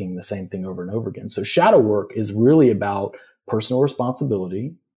keep thinking the same thing over and over again. So shadow work is really about personal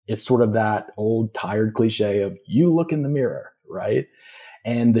responsibility. It's sort of that old tired cliche of you look in the mirror, right?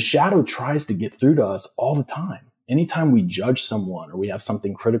 And the shadow tries to get through to us all the time. Anytime we judge someone or we have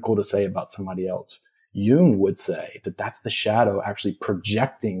something critical to say about somebody else, Jung would say that that's the shadow actually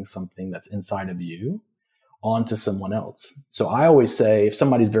projecting something that's inside of you onto someone else. So I always say, if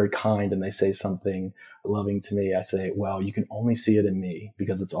somebody's very kind and they say something loving to me, I say, well, you can only see it in me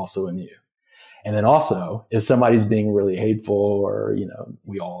because it's also in you. And then also, if somebody's being really hateful, or,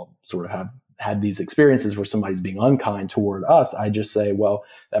 we all sort of have had these experiences where somebody's being unkind toward us, I just say, well,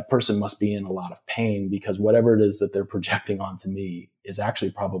 that person must be in a lot of pain, because whatever it is that they're projecting onto me is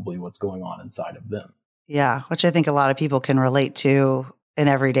actually probably what's going on inside of them. Yeah, which I think a lot of people can relate to in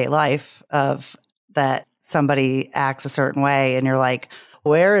everyday life, of that somebody acts a certain way and you're like,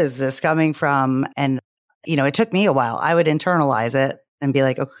 where is this coming from? And, it took me a while. I would internalize it and be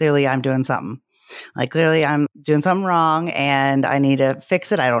like, oh, clearly I'm doing something. Like clearly I'm doing something wrong and I need to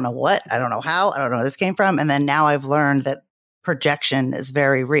fix it. I don't know what, I don't know how, I don't know where this came from. And then now I've learned that projection is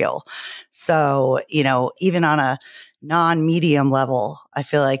very real. So, even on a non-medium level, I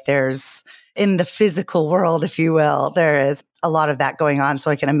feel like there's in the physical world, if you will, there is a lot of that going on.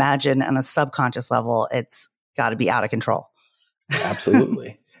 So I can imagine on a subconscious level, it's got to be out of control.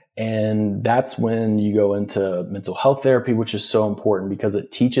 Absolutely. And that's when you go into mental health therapy, which is so important because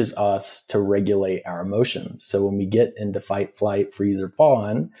it teaches us to regulate our emotions. So when we get into fight, flight, freeze, or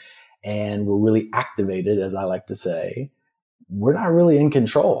fawn, and we're really activated, as I like to say, we're not really in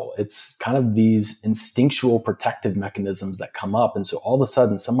control. It's kind of these instinctual protective mechanisms that come up. And so all of a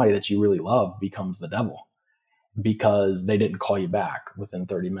sudden, somebody that you really love becomes the devil because they didn't call you back within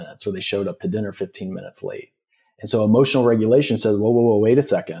 30 minutes or they showed up to dinner 15 minutes late. And so emotional regulation says, whoa, wait a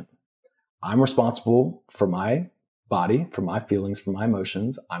second. I'm responsible for my body, for my feelings, for my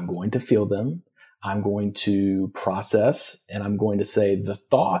emotions. I'm going to feel them. I'm going to process, and I'm going to say the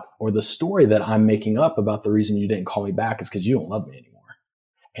thought or the story that I'm making up about the reason you didn't call me back is because you don't love me anymore.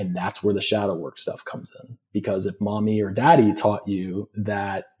 And that's where the shadow work stuff comes in. Because if mommy or daddy taught you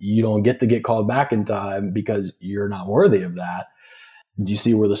that you don't get to get called back in time because you're not worthy of that, do you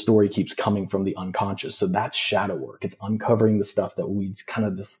see where the story keeps coming from the unconscious? So that's shadow work. It's uncovering the stuff that we kind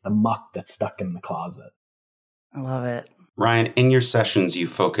of just the muck that's stuck in the closet. I love it. Ryan, in your sessions, you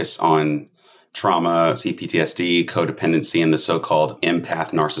focus on trauma, CPTSD, codependency, and the so-called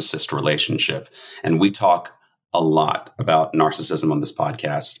empath-narcissist relationship. And we talk a lot about narcissism on this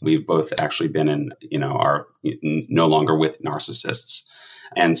podcast. We've both actually been in, are no longer with narcissists.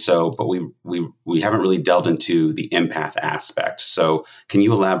 And so, but we haven't really delved into the empath aspect. So can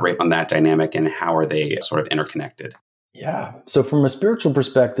you elaborate on that dynamic and how are they sort of interconnected? Yeah. So from a spiritual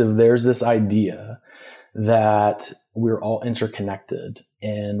perspective, there's this idea that we're all interconnected,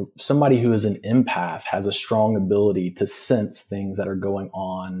 and somebody who is an empath has a strong ability to sense things that are going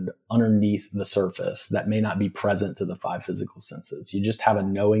on underneath the surface that may not be present to the five physical senses. You just have a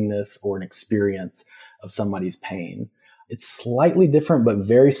knowingness or an experience of somebody's pain. It's slightly different, but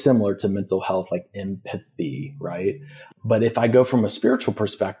very similar to mental health, like empathy, right? But if I go from a spiritual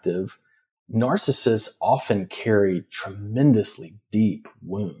perspective, narcissists often carry tremendously deep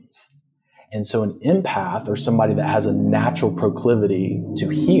wounds. And so an empath, or somebody that has a natural proclivity to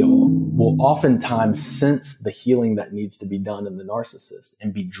heal, will oftentimes sense the healing that needs to be done in the narcissist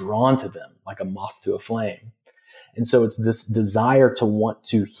and be drawn to them like a moth to a flame. And so it's this desire to want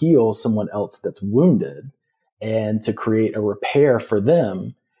to heal someone else that's wounded and to create a repair for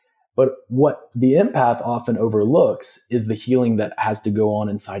them. But what the empath often overlooks is the healing that has to go on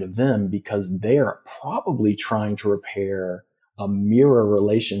inside of them, because they are probably trying to repair a mirror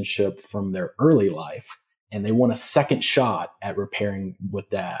relationship from their early life. And they want a second shot at repairing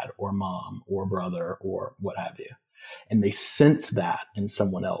with dad or mom or brother or what have you. And they sense that in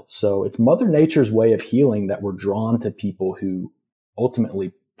someone else. So it's Mother Nature's way of healing that we're drawn to people who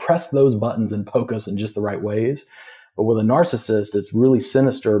ultimately press those buttons and poke us in just the right ways. But with a narcissist, it's really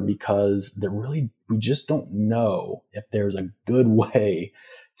sinister because we just don't know if there's a good way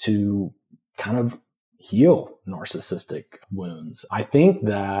to kind of heal narcissistic wounds. I think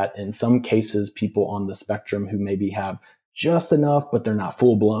that in some cases, people on the spectrum who maybe have just enough, but they're not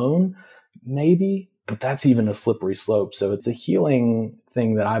full blown, maybe, but that's even a slippery slope. So it's a healing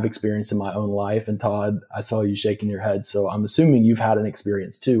thing that I've experienced in my own life. And Todd, I saw you shaking your head. So I'm assuming you've had an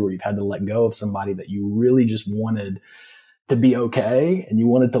experience too, where you've had to let go of somebody that you really just wanted to be okay and you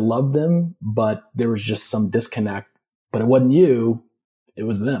wanted to love them, but there was just some disconnect. But it wasn't you, it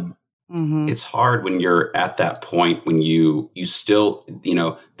was them. Mm-hmm. It's hard when you're at that point when you still,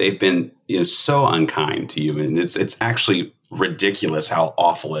 they've been so unkind to you, and it's actually ridiculous how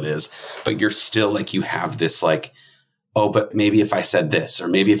awful it is. But you're still like, you have this like, oh, but maybe if I said this, or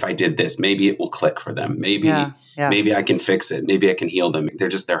maybe if I did this, maybe it will click for them. Maybe I can fix it. Maybe I can heal them. They're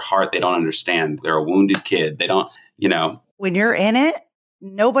just, their heart, they don't understand. They're a wounded kid. They don't, When you're in it,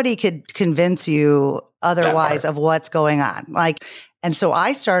 nobody could convince you otherwise of what's going on. And so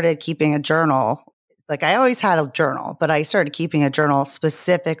I started keeping a journal. Like I always had a journal, but I started keeping a journal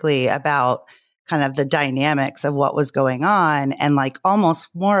specifically about kind of the dynamics of what was going on, and like almost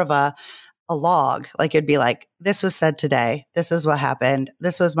more of a log. Like it'd be like, this was said today. This is what happened.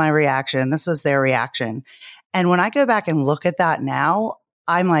 This was my reaction. This was their reaction. And when I go back and look at that now,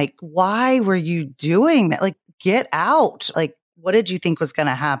 I'm like, why were you doing that? Like, get out. Like, what did you think was going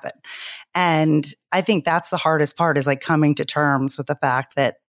to happen? And I think that's the hardest part, is like coming to terms with the fact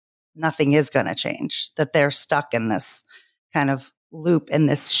that nothing is going to change, that they're stuck in this kind of loop, in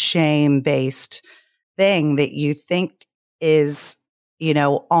this shame-based thing that you think is,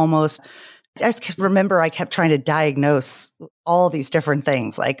 almost I just remember I kept trying to diagnose all these different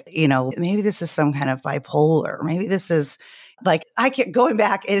things. Like, maybe this is some kind of bipolar. Maybe this is like, I kept going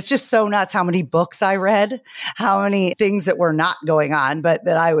back. It's just so nuts how many books I read, how many things that were not going on, but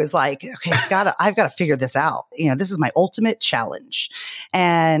that I was like, okay, I've got to figure this out. This is my ultimate challenge.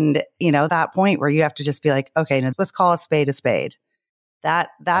 And, that point where you have to just be like, okay, now let's call a spade a spade. That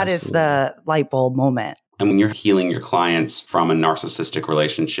Absolutely. is the light bulb moment. And when you're healing your clients from a narcissistic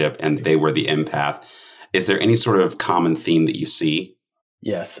relationship and they were the empath, is there any sort of common theme that you see?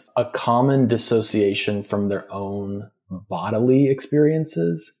 Yes, a common dissociation from their own bodily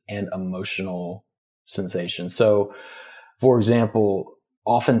experiences and emotional sensations. So, for example,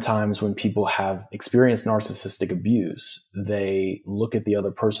 oftentimes when people have experienced narcissistic abuse, they look at the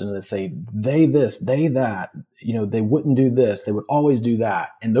other person and they say, they this, they that, they wouldn't do this, they would always do that.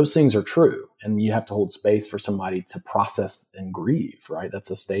 And those things are true. And you have to hold space for somebody to process and grieve, right? That's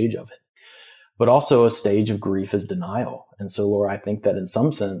a stage of it. But also a stage of grief is denial. And so, Laura, I think that in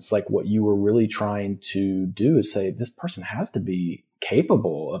some sense, like what you were really trying to do is say, this person has to be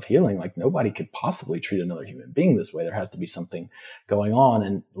capable of healing. Like nobody could possibly treat another human being this way. There has to be something going on.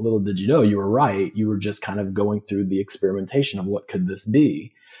 And little did you know, you were right. You were just kind of going through the experimentation of what could this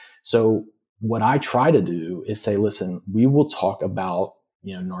be? So what I try to do is say, listen, we will talk about,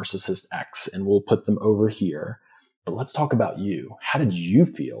 narcissist X and we'll put them over here, but let's talk about you. How did you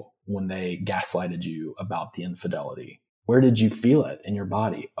feel when they gaslighted you about the infidelity? Where did you feel it in your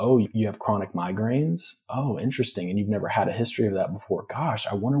body? Oh, you have chronic migraines? Oh, interesting. And you've never had a history of that before. Gosh,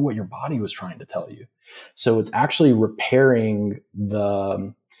 I wonder what your body was trying to tell you. So it's actually repairing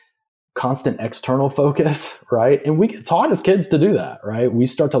the constant external focus, right? And we get taught as kids to do that, right? We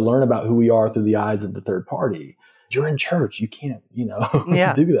start to learn about who we are through the eyes of the third party. You're in church. You can't, do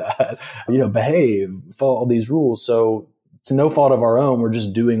that, behave, follow all these rules. So to no fault of our own, we're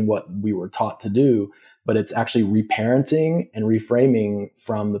just doing what we were taught to do, but it's actually reparenting and reframing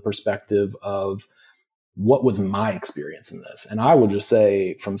from the perspective of what was my experience in this. And I will just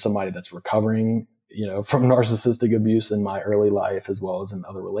say, from somebody that's recovering, from narcissistic abuse in my early life, as well as in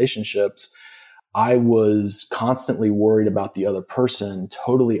other relationships, I was constantly worried about the other person,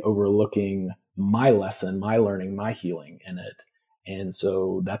 totally overlooking my lesson, my learning, my healing in it. And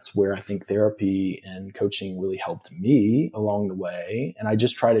so that's where I think therapy and coaching really helped me along the way. And I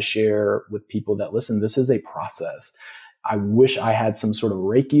just try to share with people that, listen, this is a process. I wish I had some sort of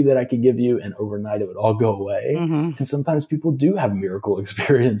Reiki that I could give you and overnight it would all go away. Mm-hmm. And sometimes people do have miracle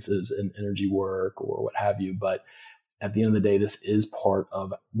experiences in energy work or what have you. But at the end of the day, this is part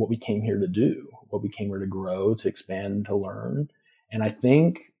of what we came here to do, what we came here to grow, to expand, to learn. And I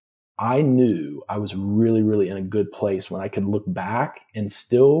think I knew I was really, really in a good place when I could look back and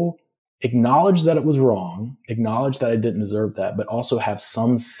still acknowledge that it was wrong, acknowledge that I didn't deserve that, but also have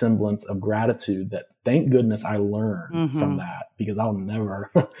some semblance of gratitude that thank goodness I learned from that, because I'll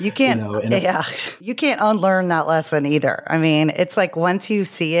never, you can't unlearn that lesson either. I mean, it's like once you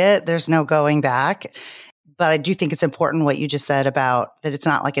see it, there's no going back. But I do think it's important what you just said about that it's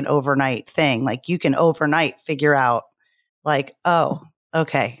not like an overnight thing. Like you can overnight figure out like, oh,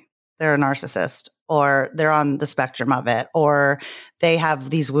 okay, they're a narcissist, or they're on the spectrum of it, or they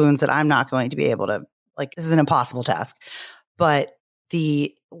have these wounds that I'm not going to be able to, like, this is an impossible task. But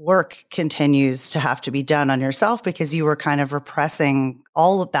the work continues to have to be done on yourself because you were kind of repressing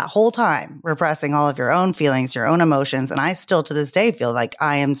all of that whole time, repressing all of your own feelings, your own emotions. And I still to this day feel like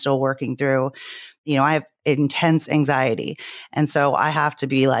I am still working through, I have intense anxiety. And so I have to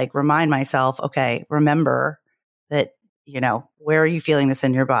be like, remind myself, okay, remember that, where are you feeling this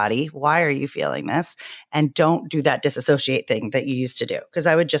in your body? Why are you feeling this? And don't do that disassociate thing that you used to do, because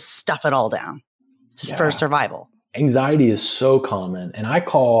I would just stuff it all down just for survival. Anxiety is so common. And I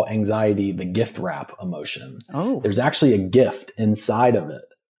call anxiety the gift wrap emotion. Oh, there's actually a gift inside of it,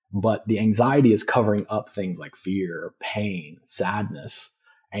 but the anxiety is covering up things like fear, pain, sadness,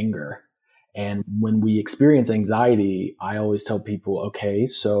 anger. And when we experience anxiety, I always tell people, okay,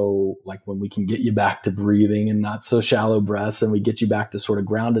 so like when we can get you back to breathing and not so shallow breaths, and we get you back to sort of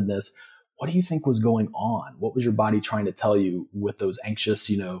groundedness, what do you think was going on? What was your body trying to tell you with those anxious,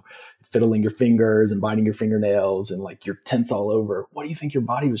 fiddling your fingers and biting your fingernails and like you're tense all over? What do you think your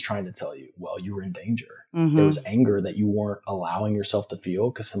body was trying to tell you? Well, you were in danger. Mm-hmm. There was anger that you weren't allowing yourself to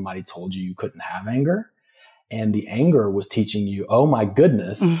feel because somebody told you couldn't have anger. And the anger was teaching you, oh my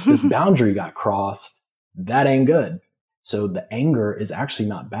goodness, this boundary got crossed. That ain't good. So the anger is actually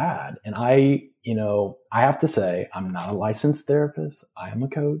not bad. And I have to say, I'm not a licensed therapist. I am a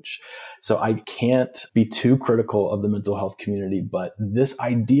coach. So I can't be too critical of the mental health community. But this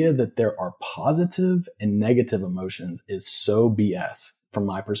idea that there are positive and negative emotions is so BS from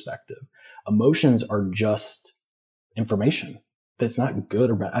my perspective. Emotions are just information. That's not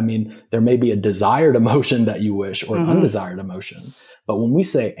good or bad. I mean, there may be a desired emotion that you wish or an undesired emotion. But when we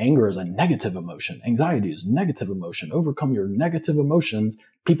say anger is a negative emotion, anxiety is negative emotion, overcome your negative emotions,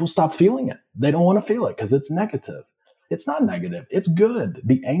 people stop feeling it. They don't want to feel it because it's negative. It's not negative. It's good.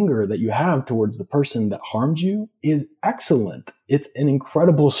 The anger that you have towards the person that harmed you is excellent. It's an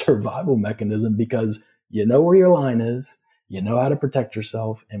incredible survival mechanism because you know where your line is, you know how to protect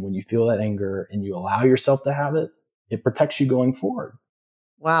yourself. And when you feel that anger and you allow yourself to have it, it protects you going forward.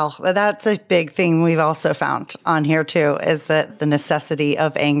 Wow. That's a big thing we've also found on here too, is that the necessity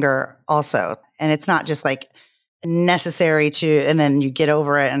of anger also. And it's not just like necessary and then you get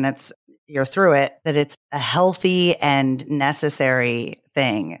over it and you're through it, that it's a healthy and necessary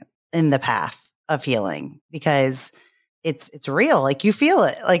thing in the path of healing because it's real. Like you feel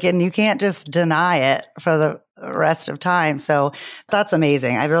it, like, and you can't just deny it for the rest of time. So that's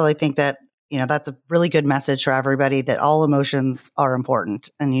amazing. I really think that, that's a really good message for everybody that all emotions are important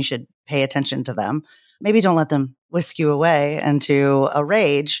and you should pay attention to them. Maybe don't let them whisk you away into a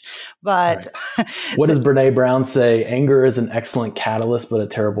rage, but right. What does Brene Brown say? Anger is an excellent catalyst, but a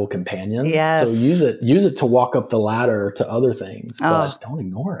terrible companion. Yes. So use it to walk up the ladder to other things, but don't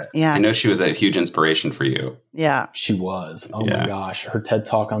ignore it. Yeah. I know she was a huge inspiration for you. Yeah. She was. Oh my gosh. Her TED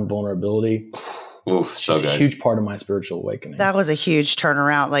Talk on vulnerability. Ooh, so good. Huge part of my spiritual awakening. That was a huge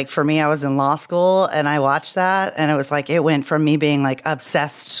turnaround. Like for me, I was in law school and I watched that and it was like, it went from me being like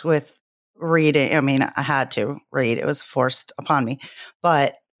obsessed with reading. I mean, I had to read. It was forced upon me,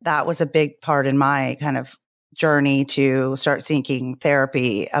 but that was a big part in my kind of journey to start seeking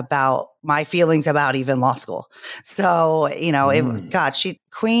therapy about my feelings about even law school. So, it was, God,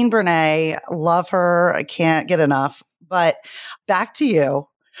 Queen Brene, love her. I can't get enough, but back to you.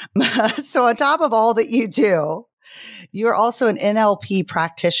 So on top of all that you do, you're also an NLP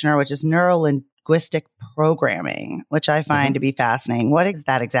practitioner, which is neuro-linguistic programming, which I find to be fascinating. What is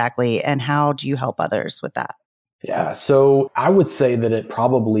that exactly, and how do you help others with that? Yeah, so I would say that it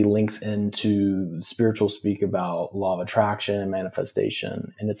probably links into spiritual speak about law of attraction and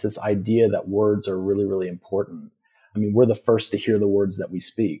manifestation. And it's this idea that words are really, really important. I mean, we're the first to hear the words that we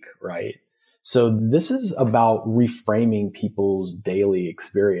speak, right? So this is about reframing people's daily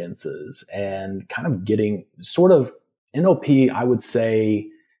experiences and kind of getting sort of NLP, I would say,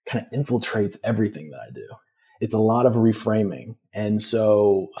 kind of infiltrates everything that I do. It's a lot of reframing. And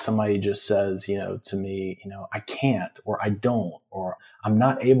so somebody just says, to me, I can't, or I don't, or I'm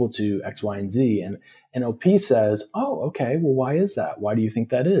not able to X, Y, and Z. And NLP says, oh, okay, well, why is that? Why do you think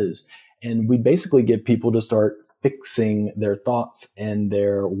that is? And we basically get people to start fixing their thoughts and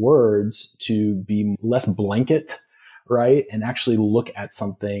their words to be less blanket, right? And actually look at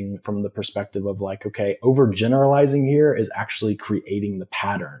something from the perspective of like, okay, overgeneralizing here is actually creating the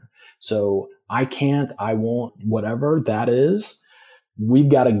pattern. So I can't, I won't, whatever that is, we've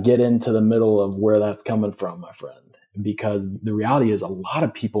got to get into the middle of where that's coming from, my friend, because the reality is a lot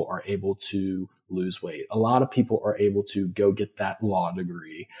of people are able to lose weight. A lot of people are able to go get that law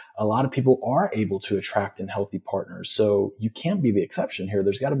degree. A lot of people are able to attract in healthy partners. So you can't be the exception here.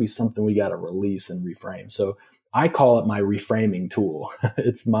 There's got to be something we got to release and reframe. So I call it my reframing tool.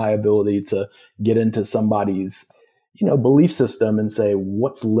 It's my ability to get into somebody's, belief system and say,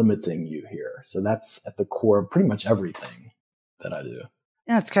 what's limiting you here? So that's at the core of pretty much everything that I do.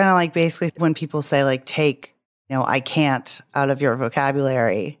 Yeah, it's kind of like basically when people say like, take, I can't out of your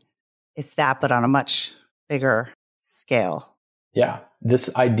vocabulary. It's that, but on a much bigger scale. Yeah.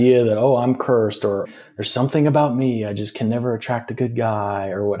 This idea that, oh, I'm cursed or there's something about me. I just can never attract a good guy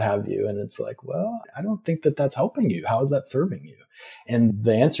or what have you. And it's like, well, I don't think that that's helping you. How is that serving you? And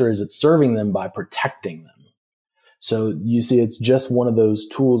the answer is it's serving them by protecting them. So you see, it's just one of those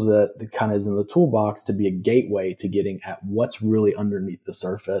tools that kind of is in the toolbox to be a gateway to getting at what's really underneath the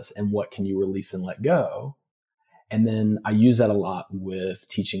surface and what can you release and let go. And then I use that a lot with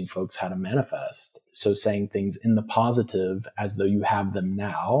teaching folks how to manifest. So saying things in the positive as though you have them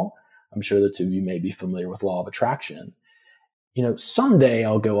now. I'm sure the two of you may be familiar with law of attraction. Someday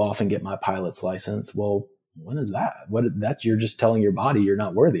I'll go off and get my pilot's license. Well, when is that? You're just telling your body you're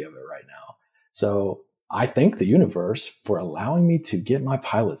not worthy of it right now. So I thank the universe for allowing me to get my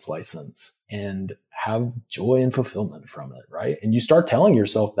pilot's license and have joy and fulfillment from it, right? And you start telling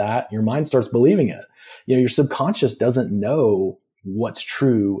yourself that, your mind starts believing it. Your subconscious doesn't know what's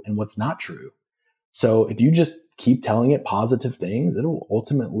true and what's not true. So if you just keep telling it positive things, it'll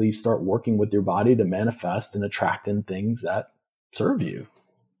ultimately start working with your body to manifest and attract in things that serve you.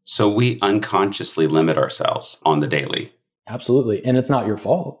 So we unconsciously limit ourselves on the daily. Absolutely. And it's not your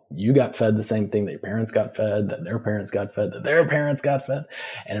fault. You got fed the same thing that your parents got fed, that their parents got fed, that their parents got fed.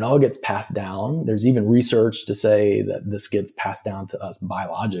 And it all gets passed down. There's even research to say that this gets passed down to us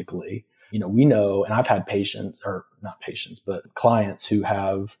biologically. We know, and I've had patients, or not patients, but clients who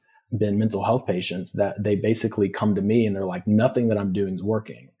have been mental health patients, that they basically come to me and they're like, nothing that I'm doing is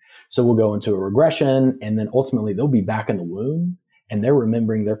working. So we'll go into a regression, and then ultimately they'll be back in the womb and they're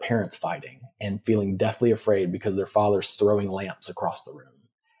remembering their parents fighting and feeling deathly afraid because their father's throwing lamps across the room.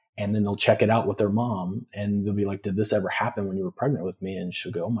 And then they'll check it out with their mom and they'll be like, did this ever happen when you were pregnant with me? And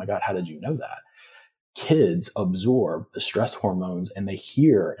she'll go, oh my God, how did you know that? Kids absorb the stress hormones and they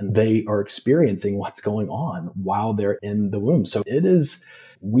hear and they are experiencing what's going on while they're in the womb. So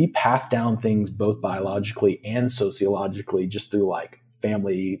we pass down things both biologically and sociologically just through like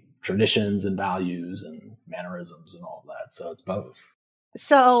family traditions and values and mannerisms and all that. So it's both.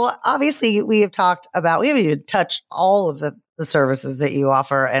 So obviously we haven't even touched all of the services that you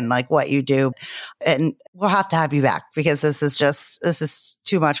offer and like what you do. And we'll have to have you back because this is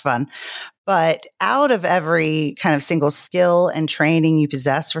too much fun. But out of every kind of single skill and training you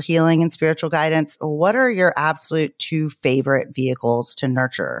possess for healing and spiritual guidance, what are your absolute 2 favorite vehicles to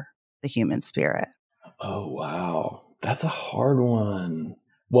nurture the human spirit? Oh, wow. That's a hard one.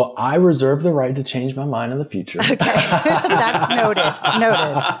 Well, I reserve the right to change my mind in the future. Okay. That's noted.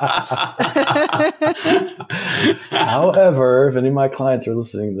 However, if any of my clients are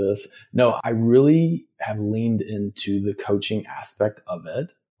listening to this, no, I really have leaned into the coaching aspect of it.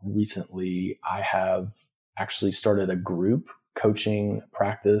 Recently, I have actually started a group coaching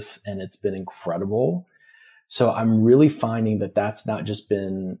practice, and it's been incredible. So I'm really finding that that's not just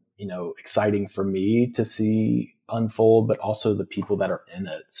been, exciting for me to see unfold, but also the people that are in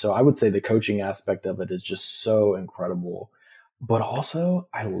it. So I would say the coaching aspect of it is just so incredible. But also,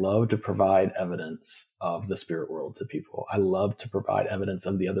 I love to provide evidence of the spirit world to people. I love to provide evidence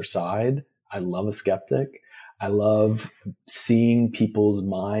of the other side. I love a skeptic. I love seeing people's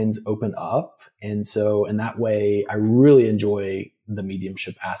minds open up. And so in that way, I really enjoy the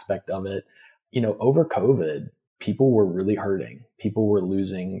mediumship aspect of it. Over COVID, people were really hurting. People were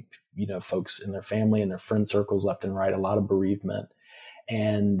losing, folks in their family and their friend circles left and right, a lot of bereavement.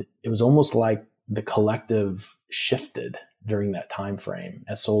 And it was almost like the collective shifted during that time frame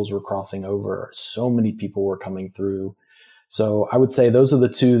as souls were crossing over. So many people were coming through. So I would say those are the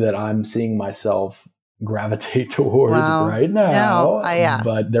 2 that I'm seeing myself gravitate towards right now.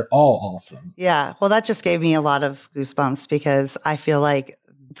 But they're all awesome. Yeah. Well, that just gave me a lot of goosebumps because I feel like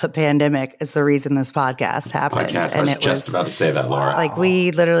the pandemic is the reason this podcast happened. I was just about to say that, Laura. Like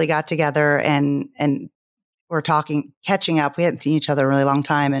we literally got together and we're talking, catching up. We hadn't seen each other in a really long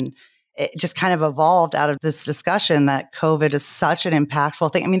time. And it just kind of evolved out of this discussion that COVID is such an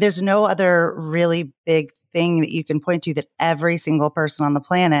impactful thing. I mean, there's no other really big thing that you can point to that every single person on the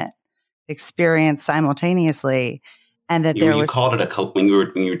planet experienced simultaneously. And that you called it when you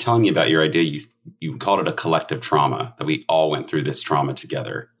were telling me about your idea, you called it a collective trauma, that we all went through this trauma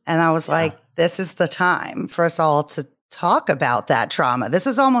together. And I was like, this is the time for us all to talk about that trauma. This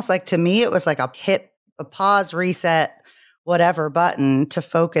is almost like, to me, it was like hit a pause, reset, whatever button to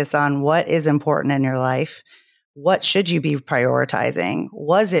focus on what is important in your life. What should you be prioritizing?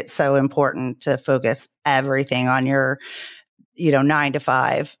 Was it so important to focus everything on your, 9 to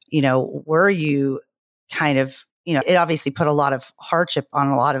 5? Were you kind of, it obviously put a lot of hardship on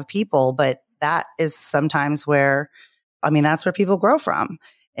a lot of people, but that is sometimes that's where people grow from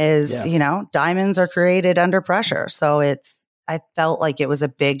is, diamonds are created under pressure. So I felt like it was a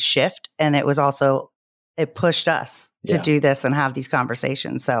big shift, and it was also, it pushed us to do this and have these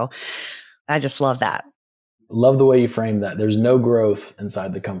conversations. So I just love that. Love the way you frame that. There's no growth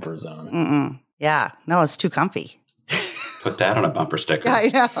inside the comfort zone. Mm-mm. Yeah. No, it's too comfy. Put that on a bumper sticker. Yeah, I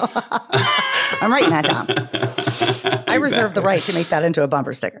know. I'm writing that down. I reserve the right to make that into a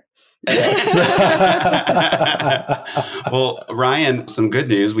bumper sticker. Well, Ryan, some good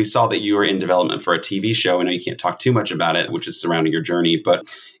news. We saw that you were in development for a TV show. I know you can't talk too much about it, which is surrounding your journey.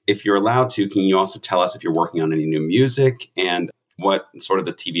 But if you're allowed to, can you also tell us if you're working on any new music and what sort of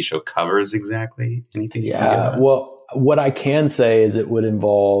the TV show covers exactly? Anything? Yeah. Well, what I can say is it would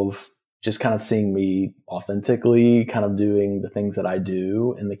involve just kind of seeing me authentically kind of doing the things that I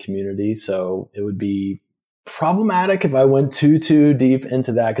do in the community. So it would be problematic if I went too deep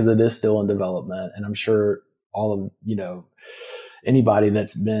into that because it is still in development. And I'm sure all of, anybody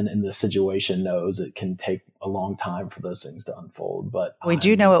that's been in this situation knows it can take a long time for those things to unfold. But we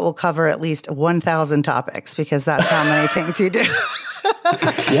do know it will cover at least 1,000 topics because that's how many things you do.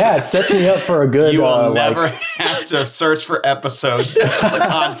 Yeah, it sets me up for a good. You will never have to search for episodes for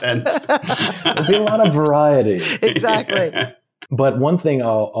content. There'll be a lot of variety. Exactly. But one thing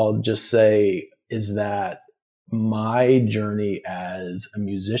I'll just say is that my journey as a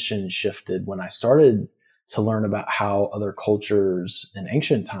musician shifted when I started to learn about how other cultures in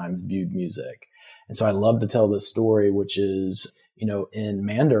ancient times viewed music. And so I love to tell this story, which is, in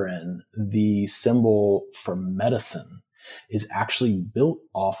Mandarin, the symbol for medicine is actually built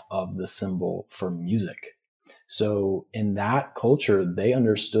off of the symbol for music. So in that culture, they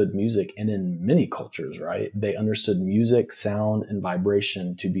understood music, and in many cultures, right, they understood music, sound, and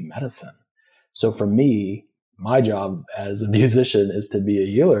vibration to be medicine. So for me, my job as a musician is to be a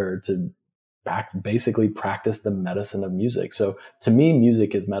healer, to basically practice the medicine of music. So to me,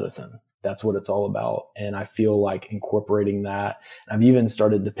 music is medicine. That's what it's all about. And I feel like incorporating that. I've even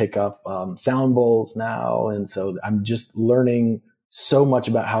started to pick up sound bowls now. And so I'm just learning so much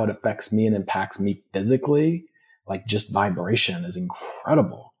about how it affects me and impacts me physically. Like just vibration is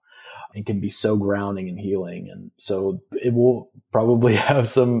incredible. It can be so grounding and healing. And so it will probably have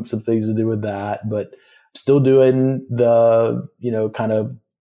some things to do with that, but still doing the, kind of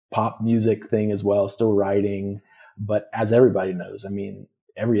pop music thing as well, still writing. But as everybody knows,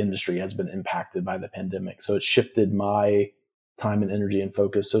 every industry has been impacted by the pandemic. So it shifted my time and energy and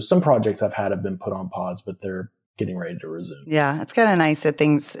focus. So some projects I've had have been put on pause, but they're getting ready to resume. Yeah. It's kind of nice that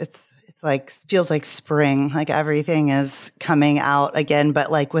it's like, feels like spring, like everything is coming out again,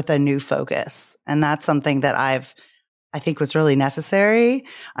 but like with a new focus. And that's something that I think was really necessary.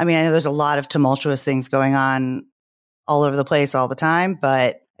 I know there's a lot of tumultuous things going on all over the place all the time,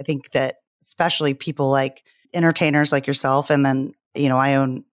 but I think that especially people like entertainers like yourself, and then, I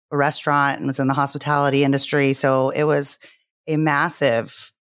own a restaurant and was in the hospitality industry. So it was a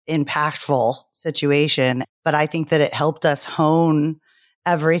massive, impactful situation. But I think that it helped us hone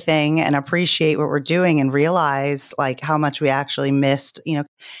everything and appreciate what we're doing and realize like how much we actually missed.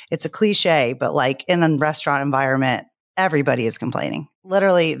 It's a cliche, but like in a restaurant environment, everybody is complaining.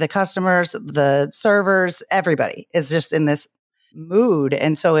 Literally the customers, the servers, everybody is just in this mood.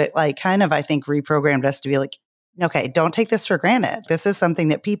 And so it like kind of, I think, reprogrammed us to be like, okay, don't take this for granted. This is something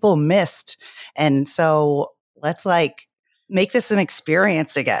that people missed. And so let's like make this an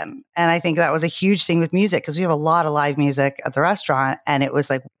experience again. And I think that was a huge thing with music because we have a lot of live music at the restaurant. And it was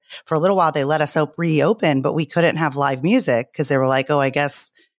like for a little while, they let us reopen, but we couldn't have live music because they were like, oh, I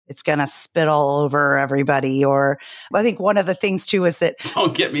guess it's going to spit all over everybody. Or I think one of the things too is that...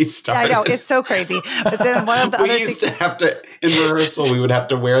 Don't get me started. I know, it's so crazy. But then one of the we used to have to, in rehearsal, we would have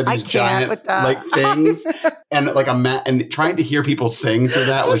to wear these giant like things and like a mat, and trying to hear people sing through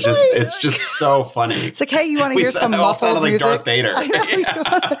that was just, it's just so funny. It's like, hey, you want to hear some muffled music? Like Darth Vader.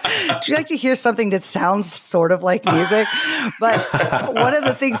 Do you like to hear something that sounds sort of like music? But one of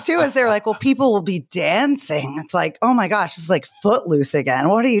the things too is they're like, well, people will be dancing. It's like, oh my gosh, it's like Footloose again.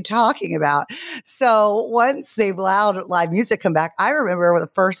 What are you talking about? So once they allowed live music come back, I remember the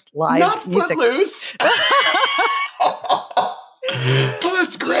first live Not music. Footloose. Oh,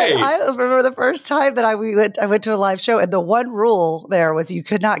 that's great. I remember the first time that I went to a live show, and the one rule there was you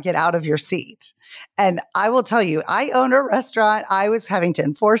could not get out of your seat. And I will tell you, I own a restaurant. I was having to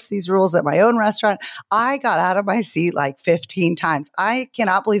enforce these rules at my own restaurant. I got out of my seat like 15 times. I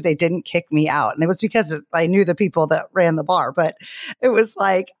cannot believe they didn't kick me out. And it was because I knew the people that ran the bar. But it was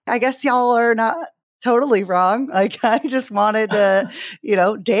like, I guess y'all are not totally wrong. Like I just wanted to,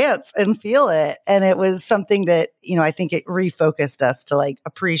 dance and feel it. And it was something that, I think it refocused us to like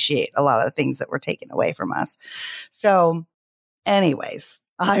appreciate a lot of the things that were taken away from us. So anyways,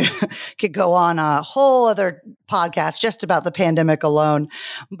 I could go on a whole other podcast just about the pandemic alone,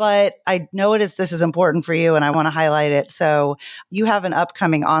 but I know this is important for you and I want to highlight it. So you have an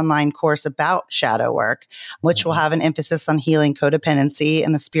upcoming online course about shadow work, which will have an emphasis on healing codependency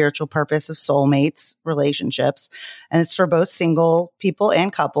and the spiritual purpose of soulmates, relationships. And it's for both single people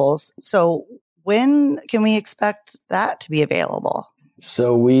and couples. So when can we expect that to be available?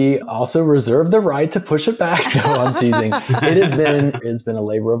 So we also reserve the right to push it back. No, I'm teasing. It's been a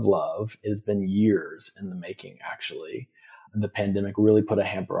labor of love. It's been years in the making, actually. The pandemic really put a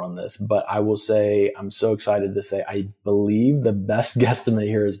hamper on this, but I will say, I'm so excited to say, I believe the best guesstimate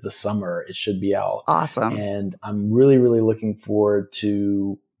here is the summer. It should be out. Awesome. And I'm really, really looking forward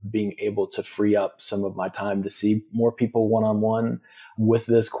to being able to free up some of my time to see more people one-on-one. With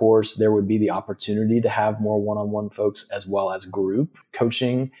this course, there would be the opportunity to have more one-on-one folks as well as group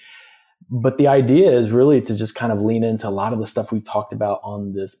coaching. But the idea is really to just kind of lean into a lot of the stuff we've talked about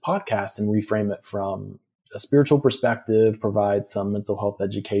on this podcast and reframe it from a spiritual perspective, provide some mental health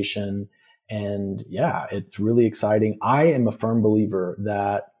education. And yeah, it's really exciting. I am a firm believer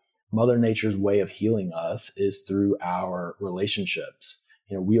that Mother Nature's way of healing us is through our relationships.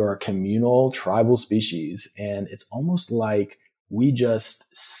 We are a communal tribal species, and it's almost like we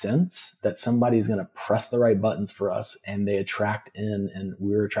just sense that somebody's going to press the right buttons for us, and they attract in, and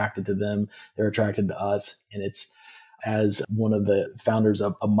we're attracted to them. They're attracted to us. And it's, as one of the founders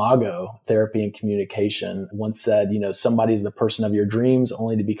of Imago Therapy and Communication once said, somebody's the person of your dreams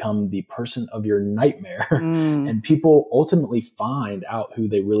only to become the person of your nightmare. And people ultimately find out who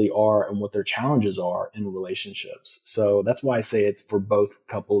they really are and what their challenges are in relationships. So that's why I say it's for both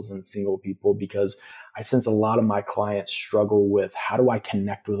couples and single people, because I sense a lot of my clients struggle with, how do I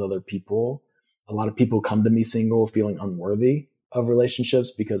connect with other people? A lot of people come to me single feeling unworthy of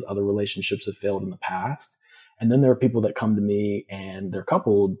relationships because other relationships have failed in the past. And then there are people that come to me and they're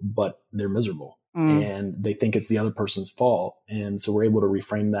coupled, but they're miserable and they think it's the other person's fault. And so we're able to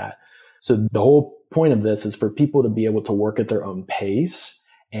reframe that. So the whole point of this is for people to be able to work at their own pace,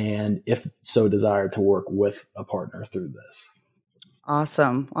 and if so desired, to work with a partner through this.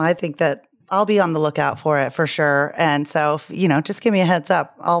 Awesome. Well, I think that I'll be on the lookout for it for sure. And so, just give me a heads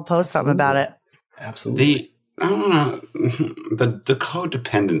up. I'll post something about it. Absolutely. The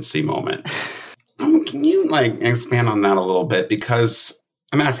codependency moment. Can you expand on that a little bit? Because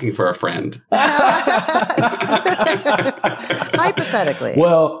I'm asking for a friend. Hypothetically.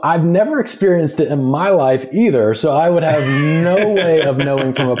 Well, I've never experienced it in my life either, so I would have no way of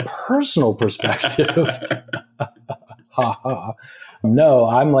knowing from a personal perspective. No,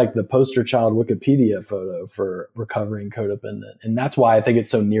 I'm like the poster child Wikipedia photo for recovering codependent. And that's why I think it's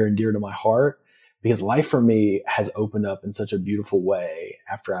so near and dear to my heart, because life for me has opened up in such a beautiful way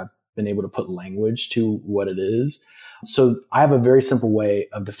after I've been able to put language to what it is. So I have a very simple way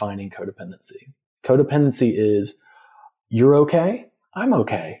of defining codependency. Codependency is, you're okay, I'm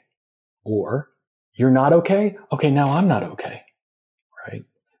okay. Or you're not okay, okay, now I'm not okay, right?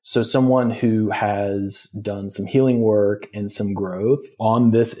 So someone who has done some healing work and some growth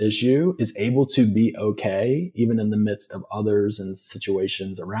on this issue is able to be okay, even in the midst of others and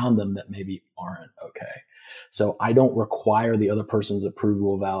situations around them that maybe aren't okay. So I don't require the other person's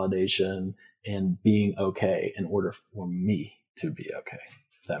approval, validation, and being okay in order for me to be okay,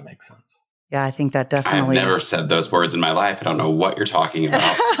 if that makes sense. Yeah, I think that definitely. I've never said those words in my life. I don't know what you're talking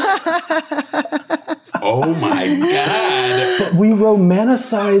about. Oh my God. But we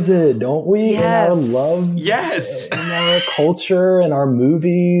romanticize it, don't we? Yes. In our love. Yes. In our culture and our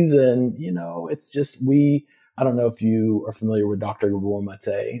movies. And, it's just, I don't know if you are familiar with Dr. Gabor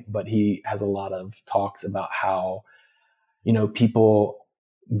Mate, but he has a lot of talks about how, people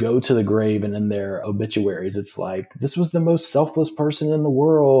go to the grave and in their obituaries, it's like, this was the most selfless person in the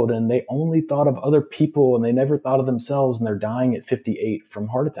world. And they only thought of other people and they never thought of themselves. And they're dying at 58 from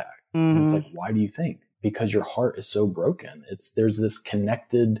heart attack. And it's like, why do you think? Because your heart is so broken. There's this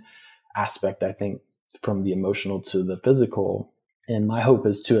connected aspect, I think, from the emotional to the physical. And my hope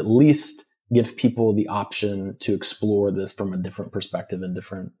is to at least give people the option to explore this from a different perspective and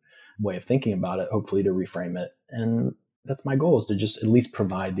different way of thinking about it, hopefully to reframe it. And that's my goal, is to just at least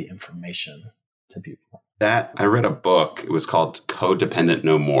provide the information to people. I read a book. It was called Codependent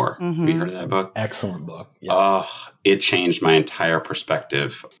No More. Have you heard of that book? Excellent book. Yes. It changed my entire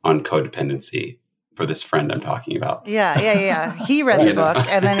perspective on codependency for this friend I'm talking about. Yeah. He read the book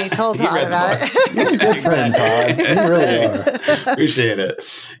and then he told Todd about it. You're a good friend, Todd. You really are. Appreciate it.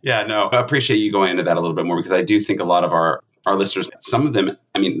 Yeah, no, I appreciate you going into that a little bit more, because I do think a lot of our listeners, some of them,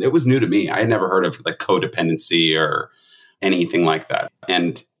 it was new to me. I had never heard of codependency or anything like that.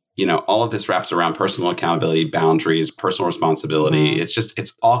 And, all of this wraps around personal accountability, boundaries, personal responsibility.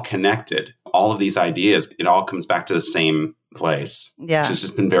 It's all connected. All of these ideas, it all comes back to the same place. Yeah. It's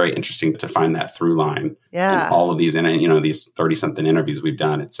just been very interesting to find that through line. Yeah. In all of these, these 30-something interviews we've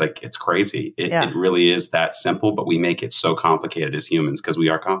done. It's it's crazy. It really is that simple, but we make it so complicated as humans because we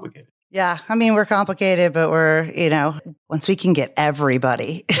are complicated. Yeah. We're complicated, but we're, once we can get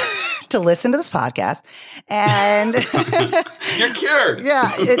everybody to listen to this podcast and you're cured. Yeah,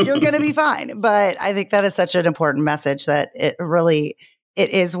 you're going to be fine. But I think that is such an important message, that it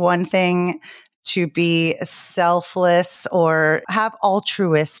is one thing to be selfless or have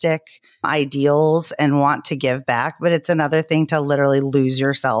altruistic ideals and want to give back, but it's another thing to literally lose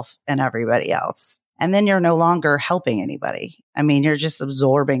yourself and everybody else. And then you're no longer helping anybody. You're just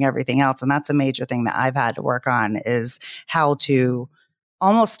absorbing everything else. And that's a major thing that I've had to work on, is how to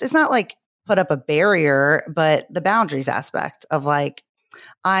almost, it's not like put up a barrier, but the boundaries aspect of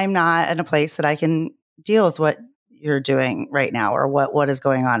I'm not in a place that I can deal with what you're doing right now or what is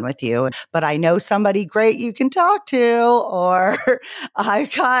going on with you. But I know somebody great you can talk to, or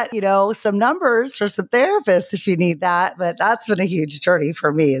I've got, some numbers for some therapists if you need that. But that's been a huge journey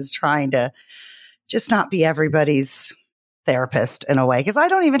for me, is trying to just not be everybody's therapist in a way, because I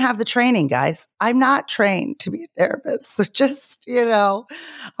don't even have the training, guys. I'm not trained to be a therapist. So just, I'll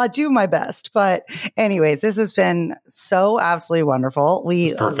do my best. But anyways, this has been so absolutely wonderful.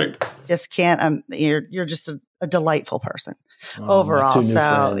 It's perfect. Just can't, you're just a delightful person overall.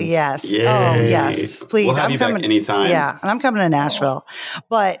 So yes. Yay. Oh yes, please. We'll have you back anytime. Yeah. And I'm coming to Nashville.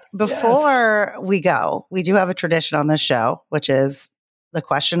 But before we go, we do have a tradition on this show, which is the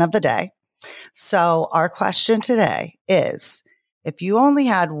question of the day. So our question today is, if you only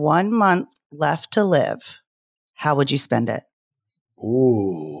had 1 month left to live, how would you spend it?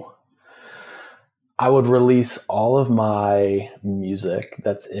 Ooh. I would release all of my music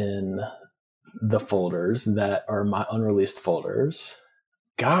that's in the folders that are my unreleased folders.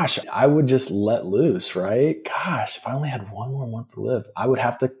 Gosh, I would just let loose, right? Gosh, if I only had 1 more month to live, I would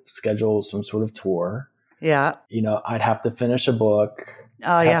have to schedule some sort of tour. Yeah. I'd have to finish a book.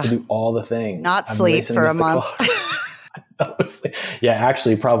 Have to do all the things. Not sleep for a month. Yeah,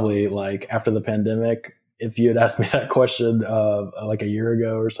 actually, probably like after the pandemic, if you had asked me that question like a year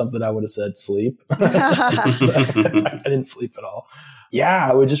ago or something, I would have said sleep. I didn't sleep at all. Yeah,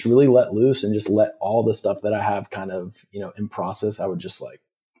 I would just really let loose and just let all the stuff that I have kind of, in process, I would just like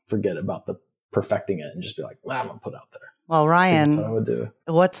forget about the perfecting it and just be like, I'm going to put out there. Well, Ryan, that's what I would do.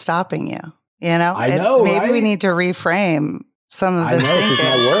 What's stopping you? I know, maybe right? we need to reframe some of this thinking.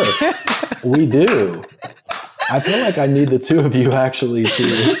 This might work. We do. I feel like I need the two of you actually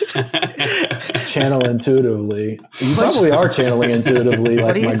to channel intuitively. You probably are channeling intuitively. Like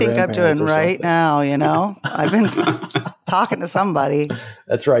what do you think I'm doing right now? I've been talking to somebody.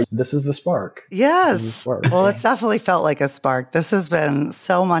 That's right. This is the spark. Yes. Well, it's definitely felt like a spark. This has been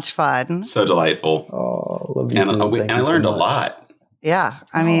so much fun. So delightful. Oh, love you too. And I learned a lot. Yeah.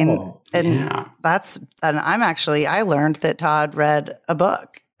 I mean, I learned that Todd read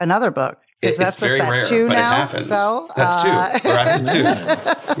another book. Because that's what's very at rare, 2 but now. It happens. So, that's 2. We're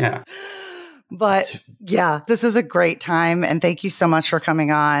at 2. Yeah. But yeah, this is a great time. And thank you so much for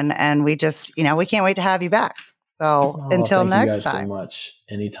coming on. And we just, we can't wait to have you back. So until next time. Thank you guys so much.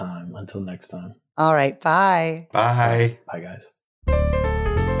 Anytime. Until next time. All right. Bye. Bye. Bye, guys.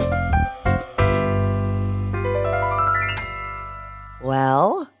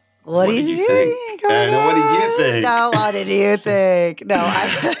 Well, what do you think? What did you think? No, what did you think? No,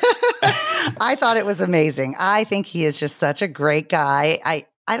 I thought it was amazing. I think he is just such a great guy.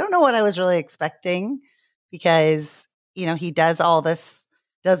 I don't know what I was really expecting, because, he does all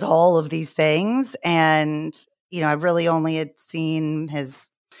of these things. And, I really only had seen his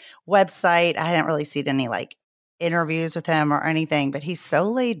website. I hadn't really seen any like interviews with him or anything, but he's so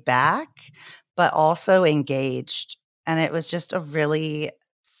laid back, but also engaged. And it was just a really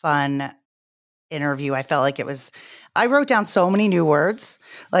fun interview. I felt like I wrote down so many new words.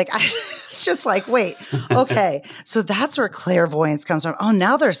 Like, it's just like, wait, okay. So that's where clairvoyance comes from. Oh,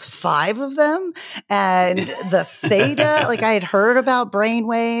 now there's 5 of them. And the theta, like I had heard about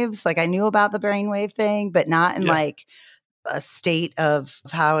brainwaves. Like I knew about the brainwave thing, but not in like a state of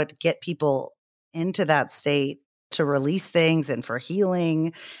how to get people into that state to release things and for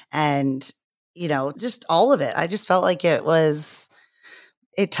healing and, just all of it. I just felt like it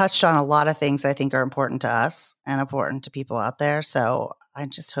touched on a lot of things I think are important to us and important to people out there. So I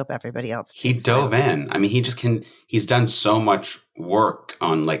just hope everybody else. He dove in. I mean, he's done so much work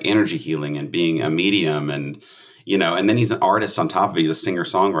on like energy healing and being a medium and, and then he's an artist on top of it. He's a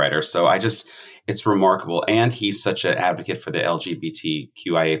singer-songwriter. So it's remarkable. And he's such an advocate for the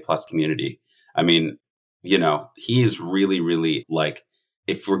LGBTQIA+ community. I mean, he is really, really like,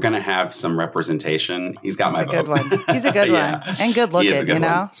 if we're going to have some representation, he's got my vote. Good one. He's a good one. And good looking,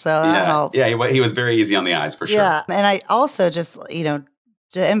 so that helps. Yeah, he was very easy on the eyes for sure. Yeah. And I also just, to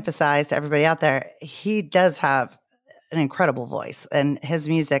emphasize to everybody out there, he does have an incredible voice, and his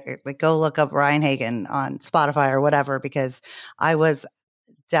music, like go look up Ryan Hagan on Spotify or whatever, because I was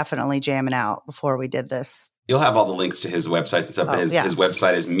definitely jamming out before we did this. You'll have all the links to his websites and stuff. His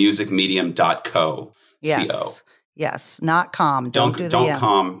website is musicmedium.co. Yes. C-O. Yes, not com. Don't do the don't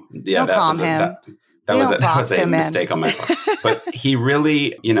com. Yeah, don't com him. That was a mistake on my part. But he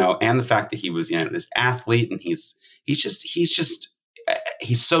really, and the fact that he was, this athlete, and he's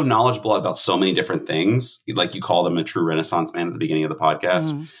so knowledgeable about so many different things. Like you called him a true Renaissance man at the beginning of the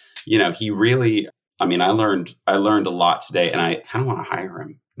podcast. Mm. He really, I mean, I learned a lot today, and I kind of want to hire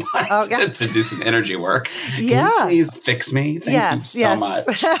him to do some energy work. Can you please fix me? Thank you so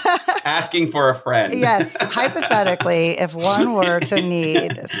much. Asking for a friend. Yes. Hypothetically, if one were to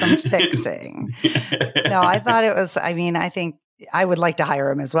need some fixing. No, I thought it was, I mean, I think I would like to hire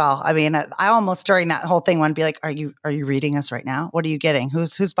him as well. I mean, I almost during that whole thing want to be like, are you reading us right now? What are you getting?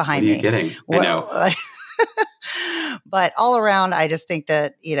 Who's behind me? What are you getting? I know. But all around, I just think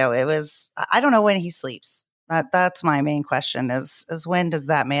that, it was, I don't know when he sleeps. That's my main question is when does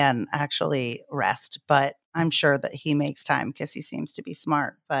that man actually rest? But I'm sure that he makes time because he seems to be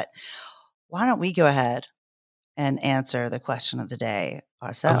smart. But why don't we go ahead and answer the question of the day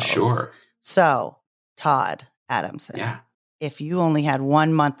ourselves? Oh, sure. So, Todd Adamson. Yeah. If you only had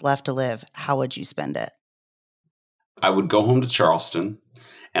 1 month left to live, how would you spend it? I would go home to Charleston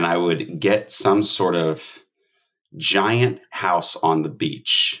and I would get some sort of giant house on the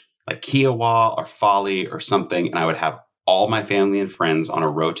beach, like Kiowa or Folly or something. And I would have all my family and friends on a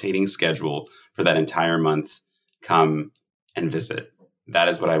rotating schedule for that entire month come and visit. That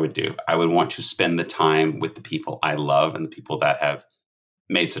is what I would do. I would want to spend the time with the people I love and the people that have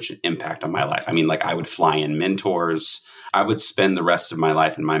made such an impact on my life. I mean, like I would fly in mentors. I would spend the rest of my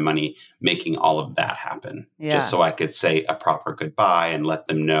life and my money making all of that happen just so I could say a proper goodbye and let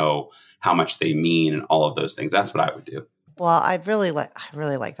them know how much they mean and all of those things. That's what I would do. Well, I really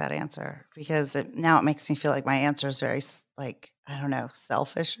like that answer because now it makes me feel like my answer is very I don't know,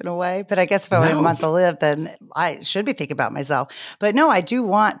 selfish in a way. But I guess if I only have a month to live, then I should be thinking about myself. But no, I do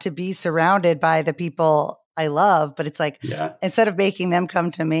want to be surrounded by the people I love, but it's like instead of making them come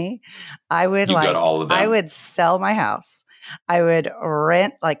to me, I would I would sell my house. I would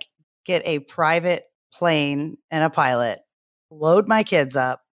get a private plane and a pilot, load my kids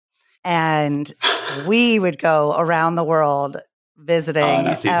up, and we would go around the world visiting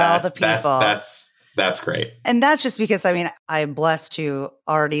all the people. That's great. And that's just because, I mean, I'm blessed to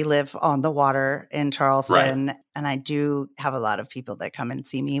already live on the water in Charleston, and I do have a lot of people that come and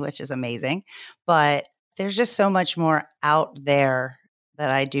see me, which is amazing. But there's just so much more out there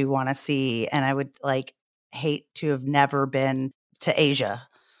that I do want to see. And I would hate to have never been to Asia.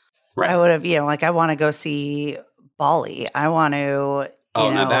 Right. I would have, I want to go see Bali. I want to,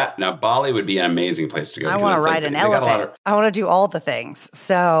 now Bali would be an amazing place to go. I want to ride an elephant. I want to do all the things.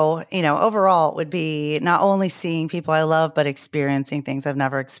 So, overall it would be not only seeing people I love, but experiencing things I've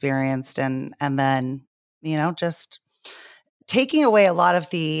never experienced. And then, just taking away a lot of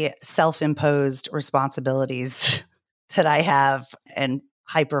the self-imposed responsibilities that I have and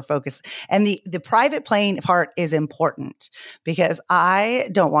hyper-focus. And the private plane part is important because I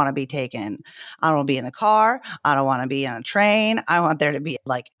don't want to be taken. I don't want to be in the car. I don't want to be on a train. I want there to be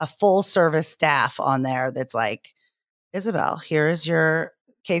a full service staff on there that's like, Isabel, here's your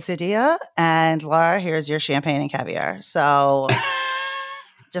quesadilla, and Laura, here's your champagne and caviar. So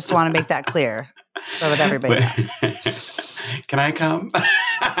just want to make that clear so that everybody knows. Can I come?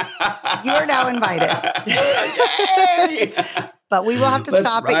 You are now invited. Yay! But we will have to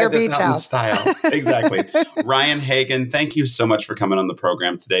stop at your beach house. Style. Exactly. Ryan Hagan, thank you so much for coming on the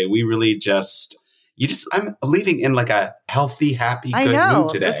program today. We really I'm leaving in a healthy, happy, good mood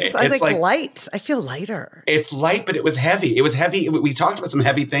today. It's light. I feel lighter. It's light, but it was heavy. It was heavy. We talked about some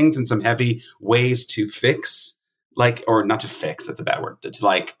heavy things and some heavy ways to fix, or not to fix, that's a bad word,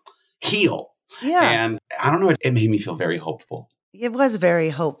 to heal. Yeah. And I don't know, it made me feel very hopeful. It was very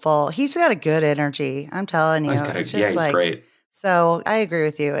hopeful. He's got a good energy. I'm telling you. He's great. So I agree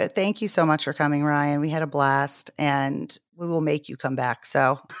with you. Thank you so much for coming, Ryan. We had a blast and we will make you come back.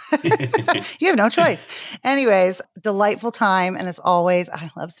 So you have no choice. Anyways, delightful time. And as always, I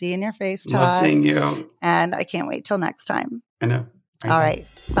love seeing your face, Todd. Love seeing you. And I can't wait till next time. I know. All right.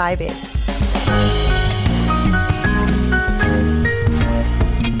 Bye, babe.